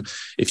sleep.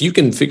 If you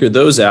can figure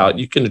those out,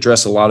 you can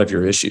address a lot of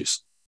your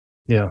issues.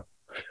 Yeah.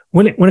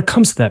 When it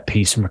comes to that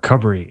piece in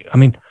recovery, I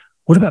mean,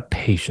 what about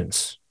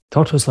patience?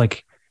 Talk to us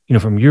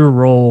from your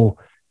role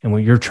and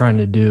what you're trying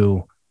to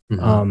do.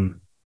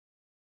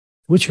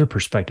 What's your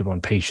perspective on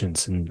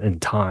patience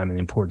and time and the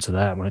importance of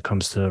that when it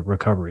comes to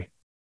recovery?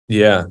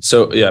 Yeah.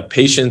 So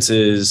patience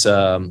is,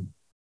 I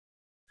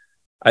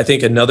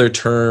think another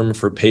term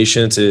for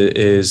patience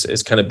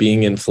is kind of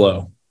being in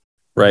flow,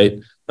 right?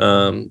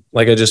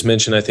 Like I just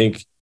mentioned, I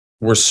think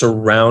we're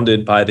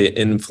surrounded by the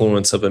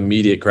influence of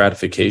immediate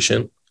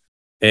gratification.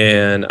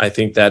 And I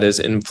think that has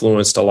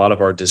influenced a lot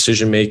of our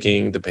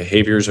decision-making, the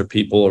behaviors of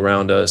people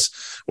around us,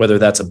 whether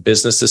that's a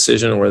business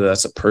decision or whether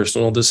that's a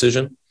personal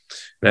decision.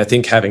 And I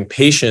think having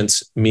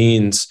patience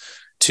means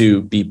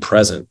to be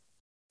present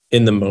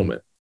in the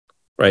moment,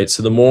 right?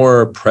 So the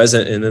more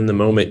present and in the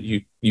moment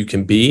you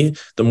can be,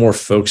 the more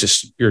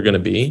focused you're going to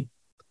be,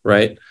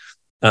 right?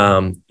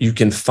 You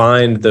can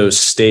find those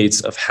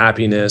states of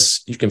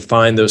happiness. You can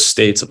find those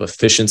states of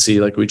efficiency,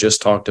 like we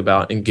just talked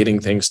about, in getting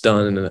things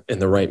done in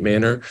the right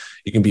manner.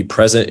 You can be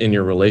present in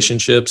your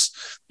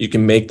relationships. You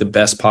can make the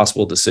best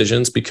possible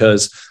decisions,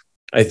 because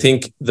I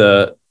think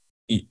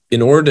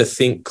in order to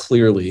think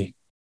clearly,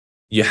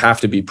 you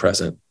have to be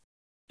present.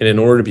 And in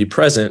order to be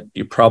present,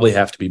 you probably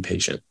have to be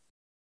patient.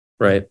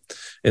 Right.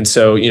 And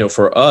so,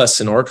 for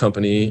us in our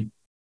company,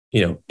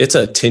 it's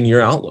a 10-year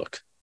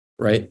outlook,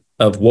 right,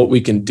 of what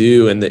we can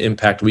do and the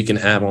impact we can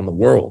have on the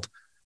world.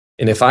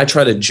 And if I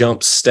try to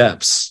jump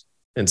steps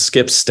and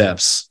skip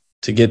steps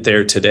to get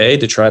there today,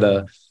 to try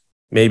to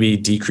maybe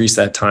decrease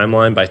that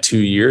timeline by 2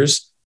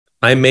 years,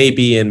 I may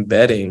be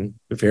embedding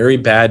very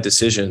bad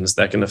decisions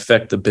that can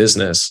affect the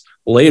business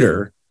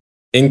later,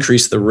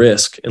 increase the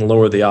risk, and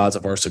lower the odds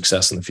of our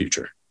success in the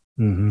future.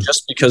 Mm-hmm.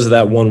 Just because of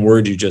that one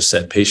word you just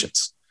said,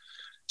 patience.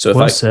 So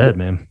well said,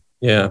 man.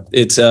 Yeah,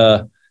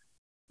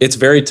 it's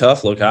very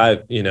tough. Look,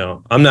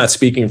 I'm not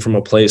speaking from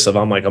a place of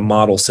I'm like a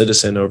model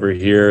citizen over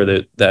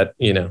here that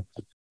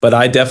but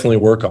I definitely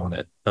work on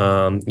it.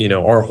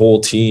 Our whole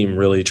team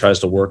really tries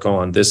to work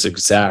on this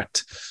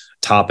exact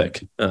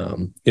topic.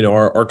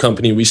 Our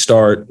company, we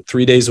start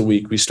 3 days a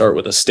week. We start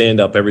with a stand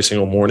up every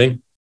single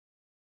morning.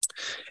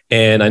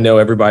 And I know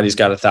everybody's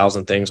got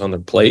 1,000 things on their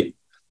plate,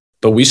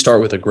 but we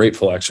start with a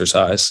grateful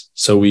exercise.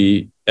 So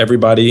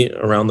everybody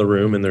around the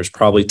room, and there's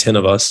probably 10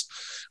 of us,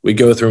 we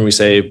go through and we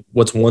say,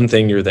 what's one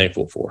thing you're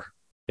thankful for?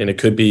 And it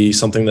could be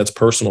something that's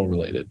personal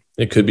related.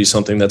 It could be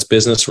something that's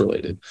business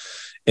related.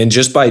 And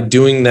just by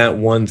doing that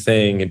one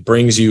thing, it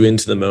brings you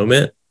into the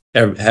moment.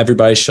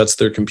 Everybody shuts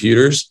their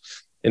computers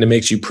and it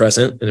makes you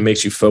present and it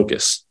makes you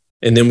focus.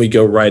 And then we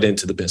go right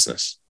into the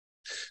business.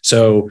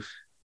 So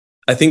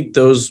I think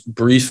those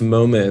brief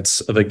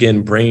moments of,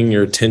 again, bringing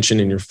your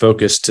attention and your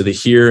focus to the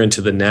here and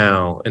to the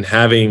now and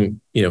having,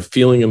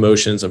 feeling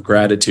emotions of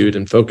gratitude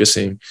and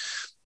focusing,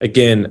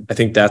 again, I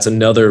think that's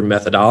another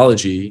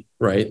methodology,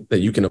 right, that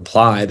you can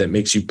apply that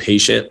makes you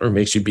patient or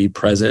makes you be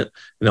present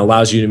and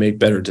allows you to make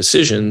better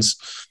decisions,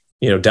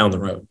 down the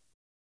road.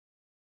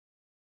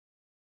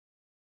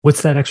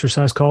 What's that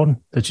exercise called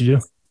that you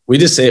do?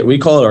 We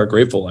call it our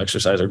grateful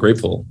exercise, or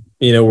grateful,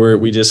 where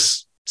we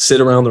just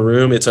sit around the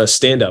room. It's a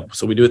stand up.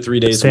 So we do it 3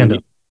 days a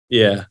week.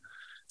 Yeah.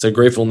 It's a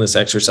gratefulness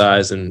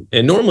exercise. And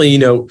normally,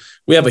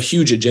 we have a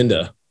huge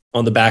agenda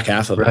on the back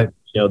half of it,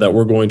 that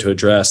we're going to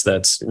address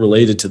that's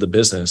related to the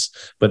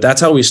business. But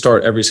that's how we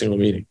start every single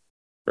meeting.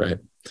 Right.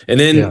 And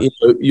then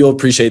you'll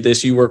appreciate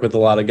this. You work with a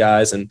lot of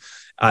guys and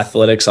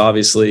athletics,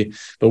 obviously,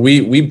 but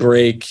we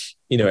break,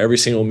 every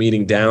single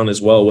meeting down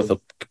as well with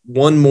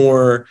one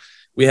more.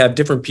 We have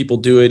different people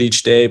do it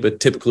each day,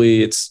 but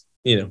typically it's,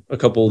 a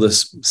couple of the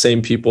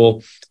same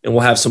people, and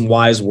we'll have some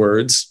wise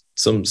words,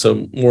 some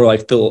more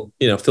like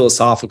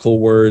philosophical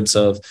words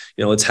of,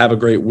 let's have a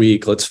great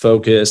week. Let's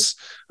focus,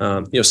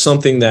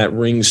 something that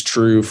rings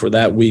true for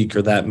that week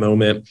or that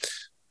moment.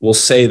 We'll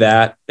say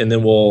that, and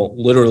then we'll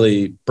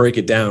literally break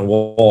it down.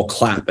 We'll all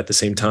clap at the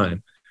same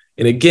time.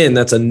 And again,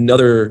 that's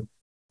another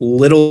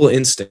little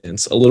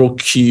instance, a little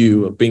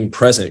cue of being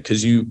present,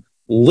 because you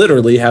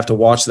literally have to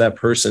watch that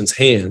person's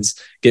hands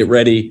get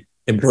ready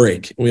and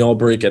break. We all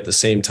break at the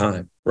same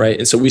time, right?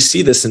 And so we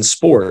see this in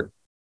sport,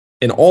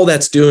 and all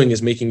that's doing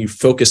is making you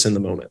focus in the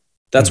moment.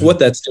 That's what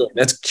that's doing.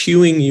 That's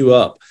cueing you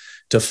up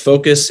to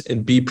focus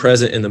and be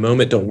present in the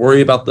moment. Don't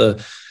worry about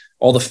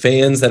all the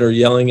fans that are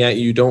yelling at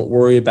you. Don't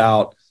worry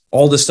about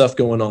all the stuff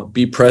going on.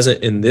 Be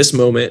present in this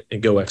moment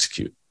and go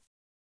execute.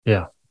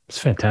 Yeah, it's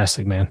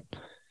fantastic, man.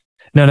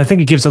 No, and I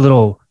think it gives a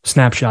little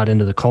snapshot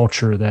into the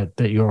culture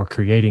that you're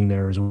creating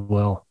there as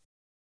well.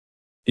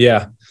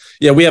 Yeah.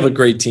 Yeah. We have a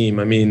great team.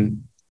 I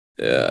mean,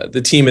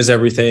 the team is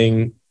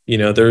everything.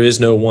 There is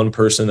no one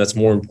person that's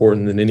more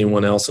important than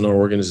anyone else in our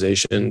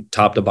organization.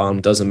 Top to bottom,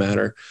 doesn't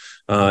matter.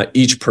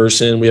 Each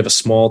person, we have a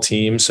small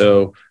team,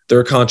 so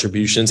their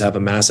contributions have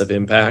a massive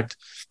impact.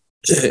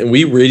 And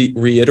we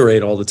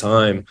reiterate all the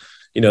time,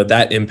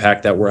 that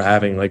impact that we're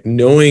having. Like,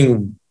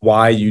 knowing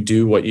why you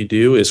do what you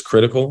do is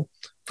critical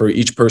for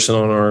each person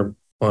on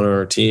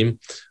our team.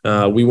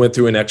 We went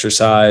through an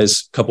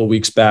exercise a couple of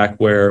weeks back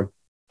where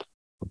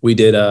we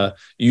did a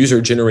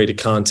user-generated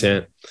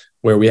content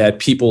where we had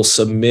people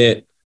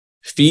submit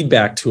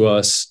feedback to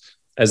us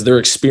as their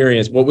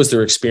experience. What was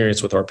their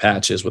experience with our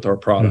patches, with our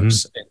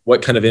products? And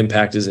what kind of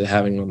impact is it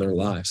having on their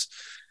lives?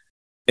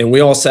 And we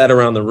all sat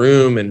around the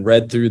room and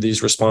read through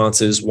these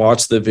responses,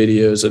 watched the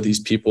videos of these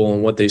people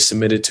and what they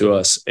submitted to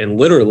us. And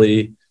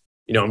literally,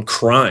 I'm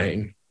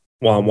crying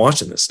while I'm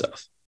watching this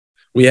stuff.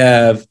 We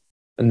have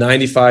a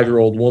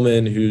 95-year-old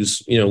woman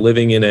who's,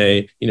 living in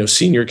a,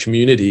 senior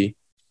community,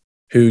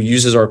 who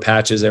uses our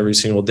patches every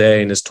single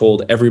day and has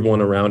told everyone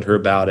around her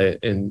about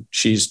it. And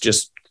she's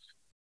just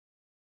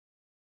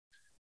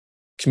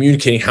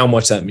communicating how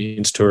much that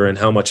means to her and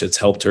how much it's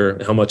helped her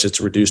and how much it's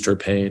reduced her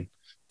pain.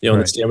 On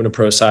the Stamina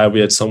Pro side,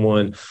 we had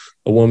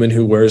a woman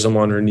who wears them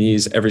on her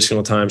knees every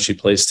single time she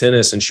plays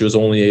tennis, and she was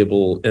only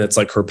able, and it's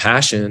like her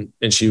passion,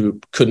 and she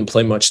couldn't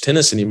play much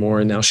tennis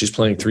anymore. And now she's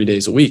playing 3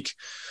 days a week.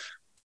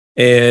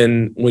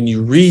 And when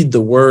you read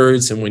the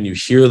words and when you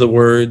hear the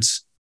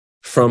words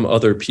from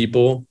other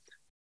people,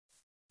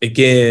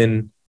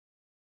 again,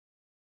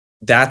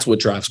 that's what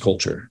drives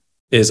culture,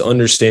 is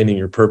understanding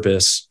your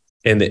purpose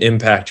and the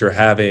impact you're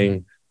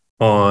having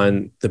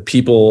on the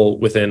people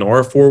within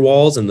our four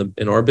walls and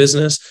in our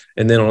business,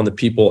 and then on the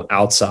people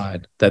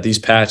outside that these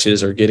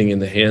patches are getting in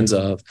the hands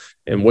of,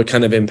 and what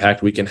kind of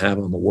impact we can have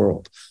on the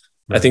world.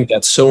 Right. I think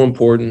that's so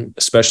important,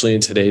 especially in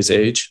today's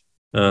age.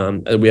 We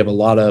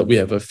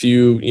have a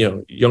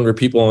few, younger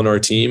people on our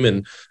team,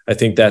 and I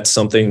think that's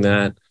something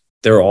that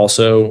they're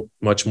also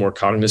much more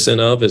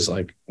cognizant of, is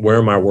like, where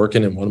am I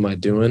working and what am I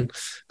doing?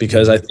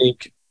 Because I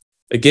think,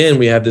 again,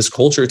 we have this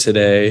culture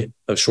today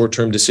of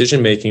short-term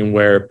decision-making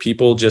where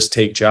people just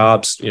take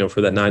jobs,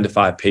 for that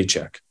 9-to-5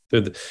 paycheck.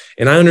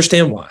 And I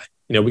understand why.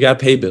 We got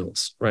to pay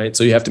bills, right?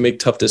 So you have to make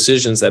tough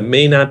decisions that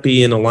may not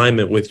be in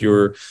alignment with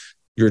your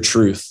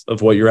truth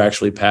of what you're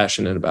actually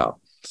passionate about.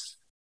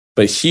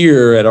 But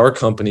here at our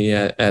company,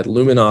 at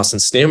Luminos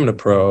and Stamina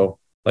Pro,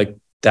 like,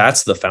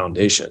 that's the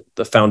foundation.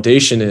 The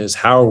foundation is,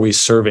 how are we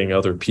serving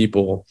other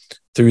people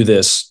through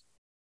this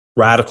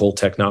radical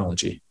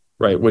technology,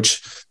 right?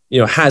 Which,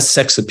 has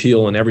sex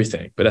appeal and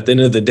everything. But at the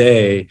end of the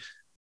day,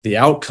 the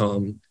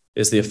outcome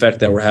is the effect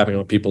that we're having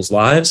on people's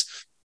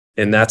lives.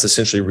 And that's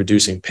essentially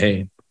reducing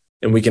pain.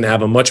 And we can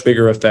have a much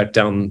bigger effect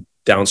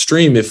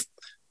downstream if,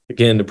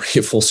 again, to bring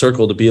it full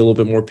circle, to be a little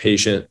bit more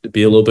patient, to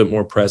be a little bit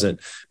more present,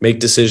 make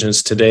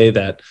decisions today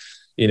that,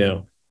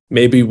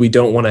 maybe we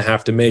don't want to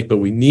have to make, but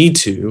we need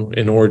to,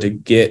 in order to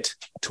get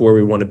to where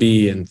we want to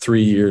be in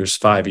 3 years,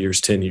 5 years,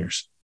 10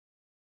 years.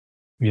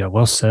 Yeah,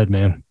 well said,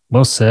 man.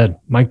 Well said.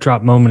 Mic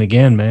drop moment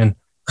again, man.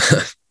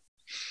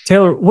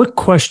 Taylor, what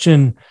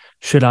question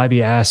should I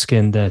be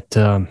asking that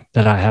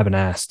I haven't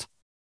asked?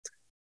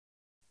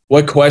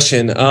 What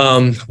question?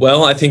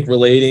 Well, I think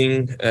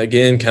relating,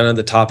 again, kind of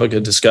the topic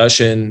of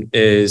discussion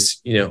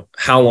is,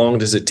 how long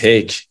does it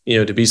take,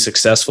 to be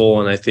successful?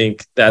 And I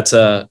think that's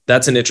an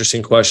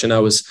interesting question. I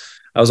was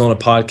on a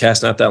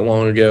podcast not that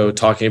long ago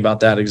talking about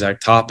that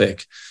exact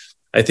topic.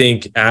 I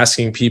think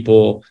asking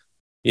people,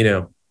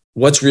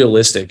 what's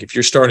realistic? If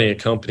you're starting a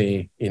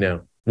company,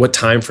 what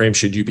time frame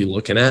should you be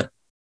looking at?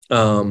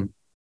 And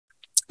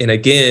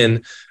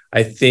again,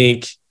 I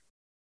think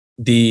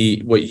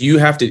what you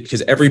have to,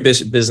 because every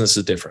business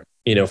is different.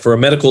 For a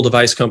medical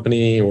device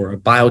company or a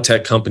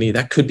biotech company,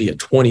 that could be a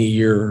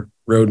 20-year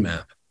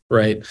roadmap,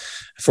 right?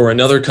 For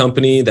another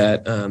company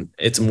that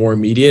it's more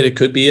immediate, it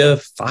could be a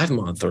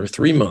 5-month or a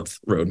 3-month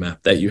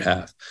roadmap that you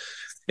have.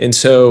 And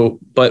so,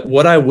 but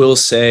what I will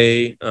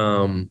say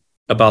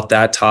about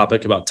that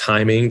topic, about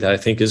timing, that I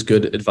think is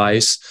good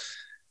advice,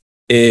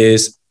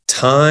 is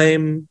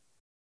time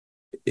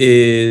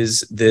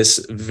is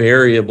this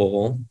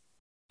variable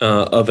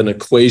of an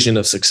equation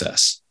of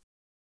success.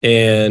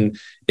 And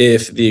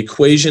if the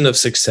equation of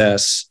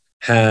success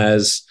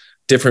has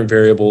different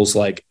variables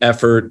like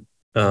effort,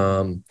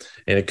 and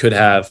it could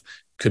have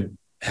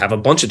a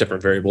bunch of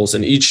different variables,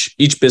 and each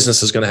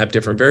business is going to have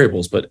different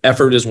variables, but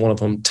effort is one of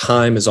them.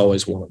 Time is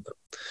always one of them.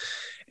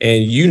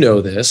 And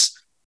this,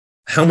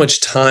 how much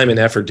time and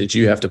effort did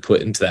you have to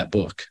put into that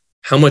book?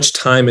 How much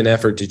time and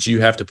effort did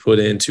you have to put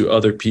into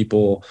other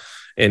people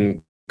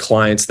and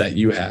clients that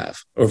you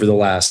have over the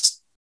last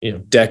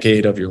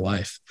decade of your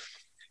life?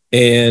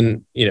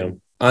 And,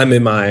 I'm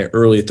in my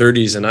early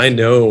 30s, and I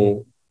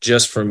know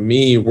just from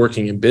me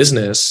working in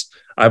business,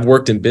 I've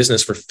worked in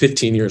business for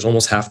 15 years,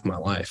 almost half of my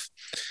life.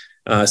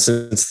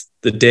 Since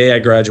the day I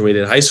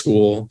graduated high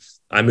school,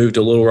 I moved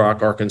to Little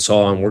Rock,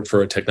 Arkansas, and worked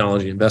for a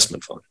technology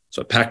investment fund.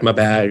 So I packed my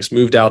bags,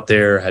 moved out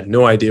there, had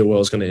no idea what I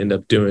was going to end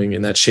up doing.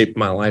 And that shaped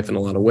my life in a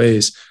lot of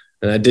ways.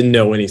 And I didn't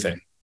know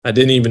anything. I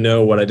didn't even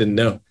know what I didn't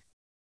know.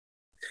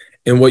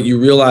 And what you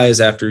realize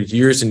after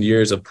years and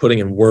years of putting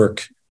in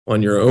work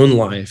on your own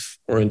life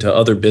or into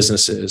other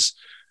businesses,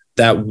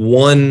 that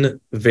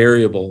one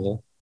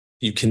variable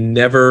you can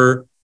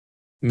never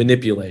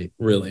manipulate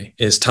really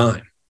is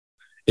time.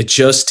 It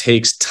just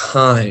takes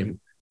time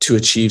to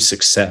achieve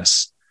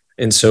success.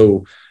 And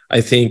so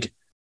I think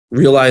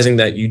realizing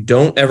that you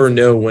don't ever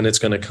know when it's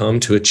going to come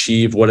to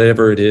achieve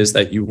whatever it is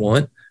that you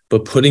want,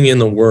 but putting in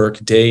the work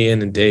day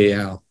in and day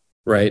out,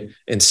 right?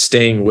 And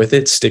staying with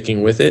it,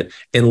 sticking with it,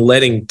 and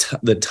letting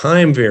the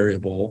time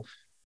variable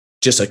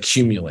just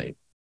accumulate.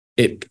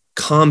 It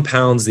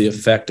compounds the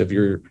effect of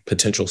your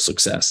potential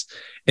success.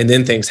 And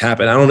then things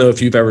happen. I don't know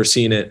if you've ever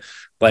seen it.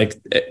 Like,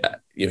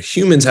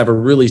 humans have a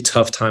really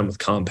tough time with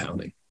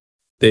compounding.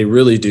 They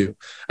really do.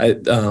 I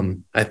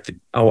don't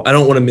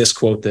want to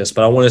misquote this,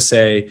 but I want to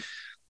say,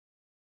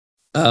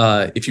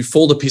 if you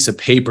fold a piece of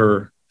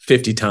paper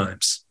 50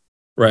 times,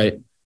 right?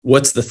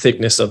 What's the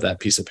thickness of that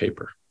piece of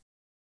paper?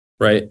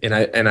 Right. And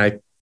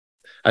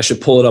I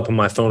should pull it up on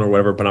my phone or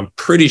whatever, but I'm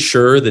pretty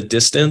sure the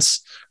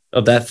distance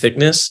of that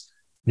thickness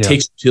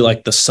takes you to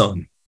like the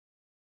sun.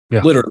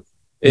 Yeah. Literally.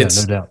 No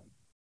doubt.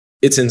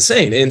 It's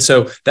insane. And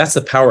so that's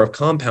the power of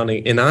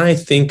compounding. And I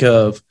think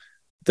of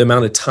the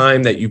amount of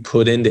time that you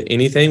put into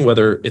anything,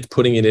 whether it's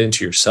putting it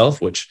into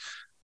yourself, which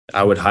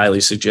I would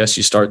highly suggest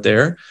you start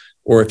there,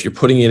 or if you're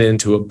putting it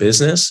into a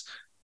business,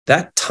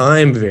 that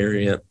time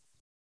variant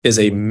is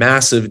a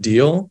massive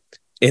deal.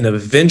 And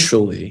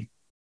eventually,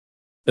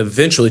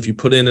 if you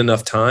put in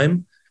enough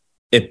time,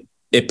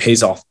 it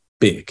pays off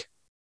big.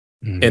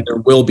 And there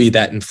will be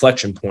that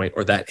inflection point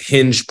or that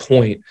hinge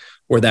point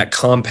where that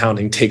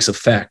compounding takes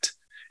effect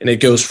and it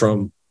goes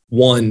from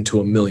 1 to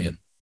 1,000,000.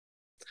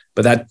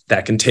 But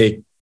that can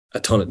take a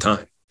ton of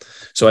time.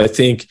 So I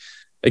think,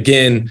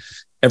 again,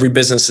 every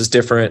business is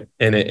different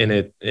and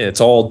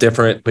it's all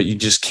different, but you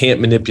just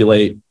can't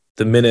manipulate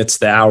the minutes,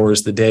 the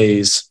hours, the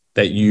days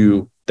that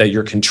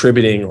you're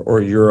contributing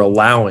or you're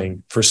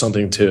allowing for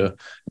something to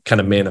kind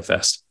of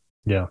manifest.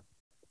 Yeah.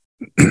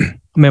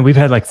 Man, we've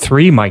had like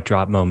 3 mic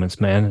drop moments,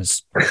 man.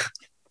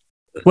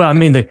 Well, I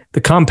mean,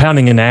 the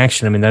compounding in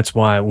action, I mean, that's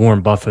why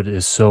Warren Buffett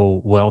is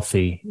so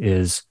wealthy,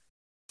 is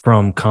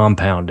from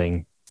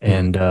compounding.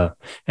 And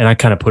I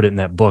kind of put it in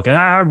that book. And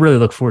I really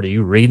look forward to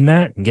you reading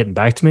that and getting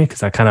back to me,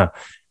 because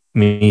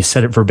you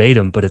said it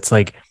verbatim, but it's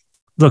like,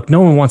 look,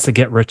 no one wants to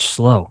get rich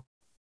slow.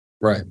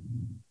 Right.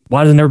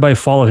 Why doesn't everybody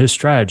follow his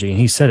strategy? And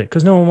he said it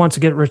because no one wants to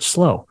get rich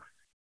slow.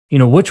 You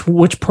know,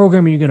 which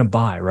program are you going to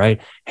buy, right?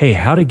 Hey,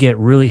 how to get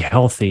really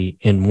healthy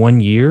in 1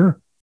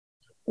 year,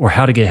 or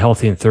how to get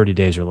healthy in 30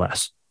 days or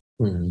less.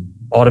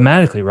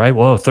 Automatically, right?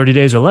 Well, 30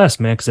 days or less,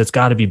 man, because it's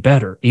got to be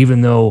better,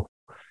 even though,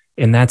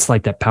 and that's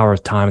like that power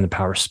of time and the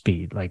power of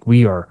speed. Like,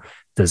 we are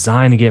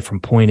designed to get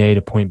from point A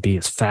to point B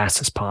as fast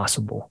as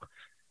possible.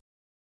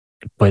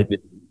 But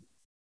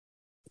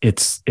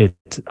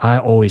I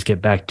always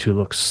get back to,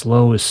 look,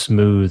 slow is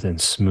smooth and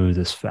smooth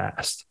is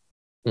fast.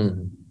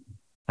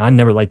 I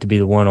never like to be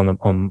the one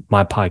on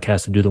my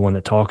podcast to do the one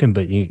that's talking,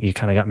 but you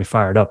kind of got me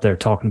fired up there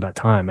talking about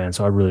time, man.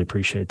 So I really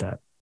appreciate that.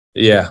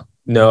 Yeah,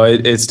 no,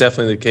 it's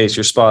definitely the case.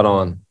 You're spot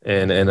on.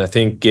 And I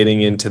think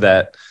getting into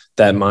that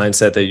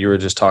mindset that you were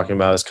just talking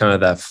about is kind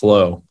of that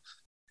flow.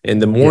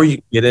 And the more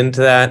you get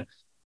into that,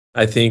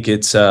 I think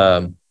it's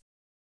all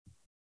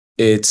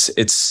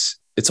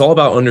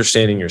about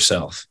understanding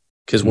yourself.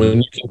 Because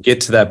when you can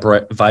get to that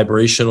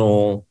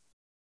vibrational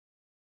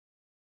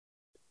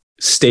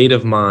state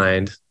of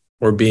mind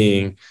or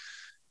being,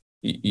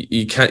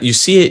 you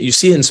see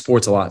it in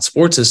sports a lot.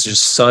 Sports is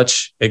just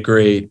such a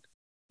great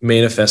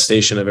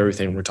manifestation of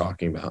everything we're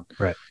talking about.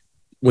 Right.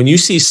 When you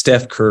see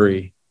Steph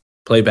Curry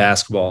play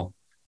basketball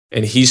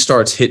and he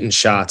starts hitting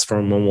shots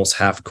from almost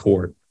half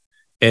court,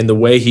 and the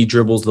way he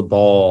dribbles the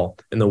ball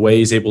and the way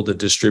he's able to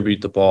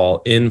distribute the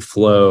ball in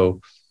flow,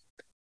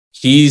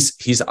 he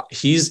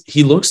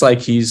looks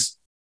like he's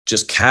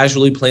just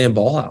casually playing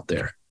ball out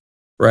there,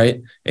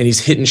 right? And he's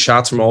hitting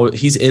shots from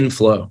he's in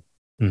flow.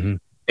 And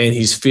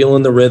he's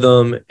feeling the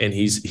rhythm, and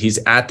he's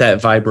at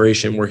that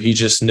vibration where he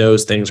just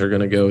knows things are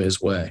going to go his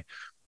way.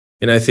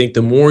 And I think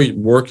the more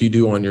work you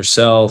do on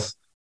yourself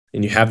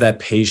and you have that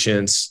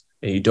patience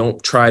and you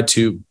don't try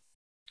to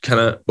kind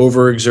of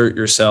overexert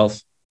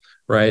yourself,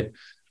 right?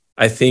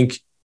 I think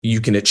you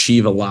can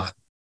achieve a lot.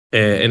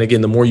 And again,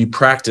 the more you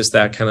practice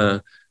that kind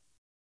of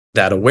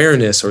that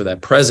awareness or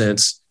that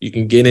presence, you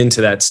can get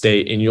into that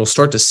state and you'll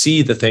start to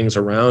see the things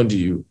around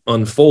you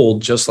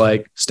unfold, just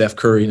like Steph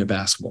Curry in a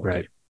basketball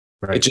game.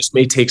 Right. It just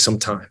may take some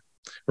time,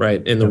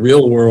 right? In the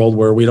real world,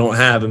 where we don't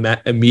have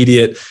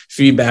immediate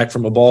feedback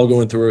from a ball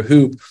going through a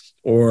hoop,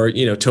 or,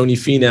 Tony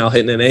Finau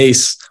hitting an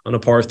ace on a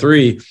par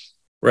 3,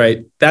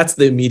 right? That's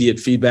the immediate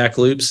feedback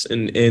loops.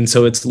 And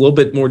so it's a little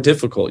bit more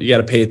difficult. You got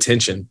to pay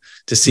attention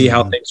to see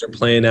how things are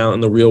playing out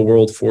in the real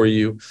world for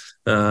you,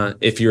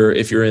 if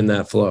you're in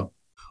that flow.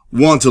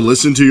 Want to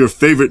listen to your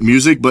favorite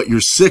music, but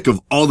you're sick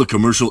of all the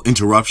commercial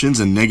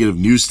interruptions and negative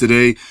news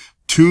today?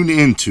 Tune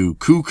into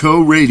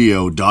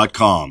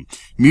KukoRadio.com.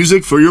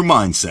 Music for your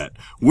mindset.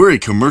 We're a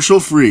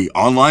commercial-free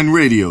online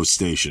radio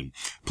station,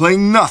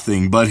 playing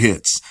nothing but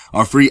hits.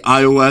 Our free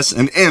iOS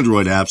and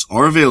Android apps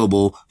are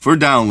available for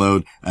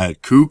download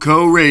at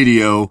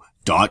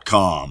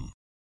KukoRadio.com.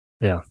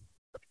 Yeah.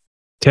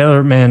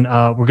 Taylor, man,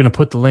 we're going to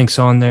put the links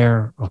on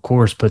there, of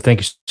course, but thank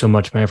you so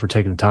much, man, for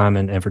taking the time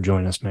and for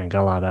joining us, man.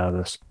 Got a lot out of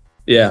this.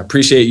 Yeah,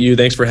 appreciate you.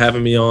 Thanks for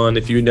having me on.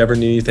 If you never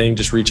need anything,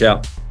 just reach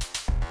out.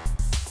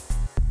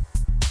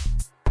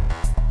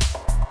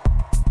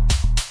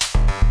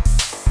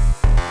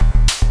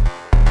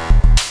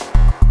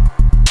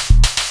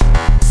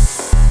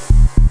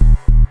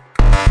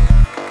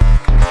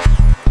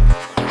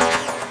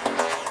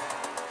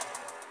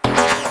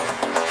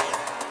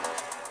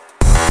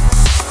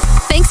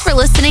 Thanks for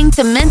listening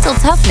to Mental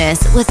Toughness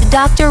with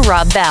Dr.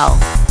 Rob Bell.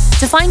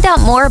 To find out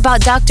more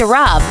about Dr.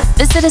 Rob,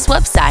 visit his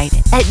website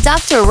at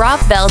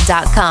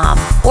drrobbell.com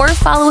or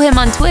follow him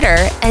on Twitter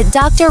at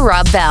Dr.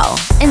 Rob Bell,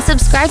 and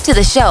subscribe to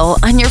the show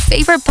on your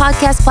favorite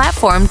podcast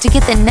platform to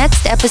get the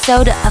next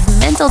episode of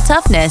Mental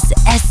Toughness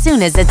as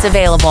soon as it's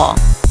available.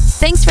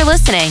 Thanks for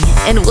listening,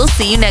 and we'll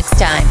see you next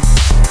time.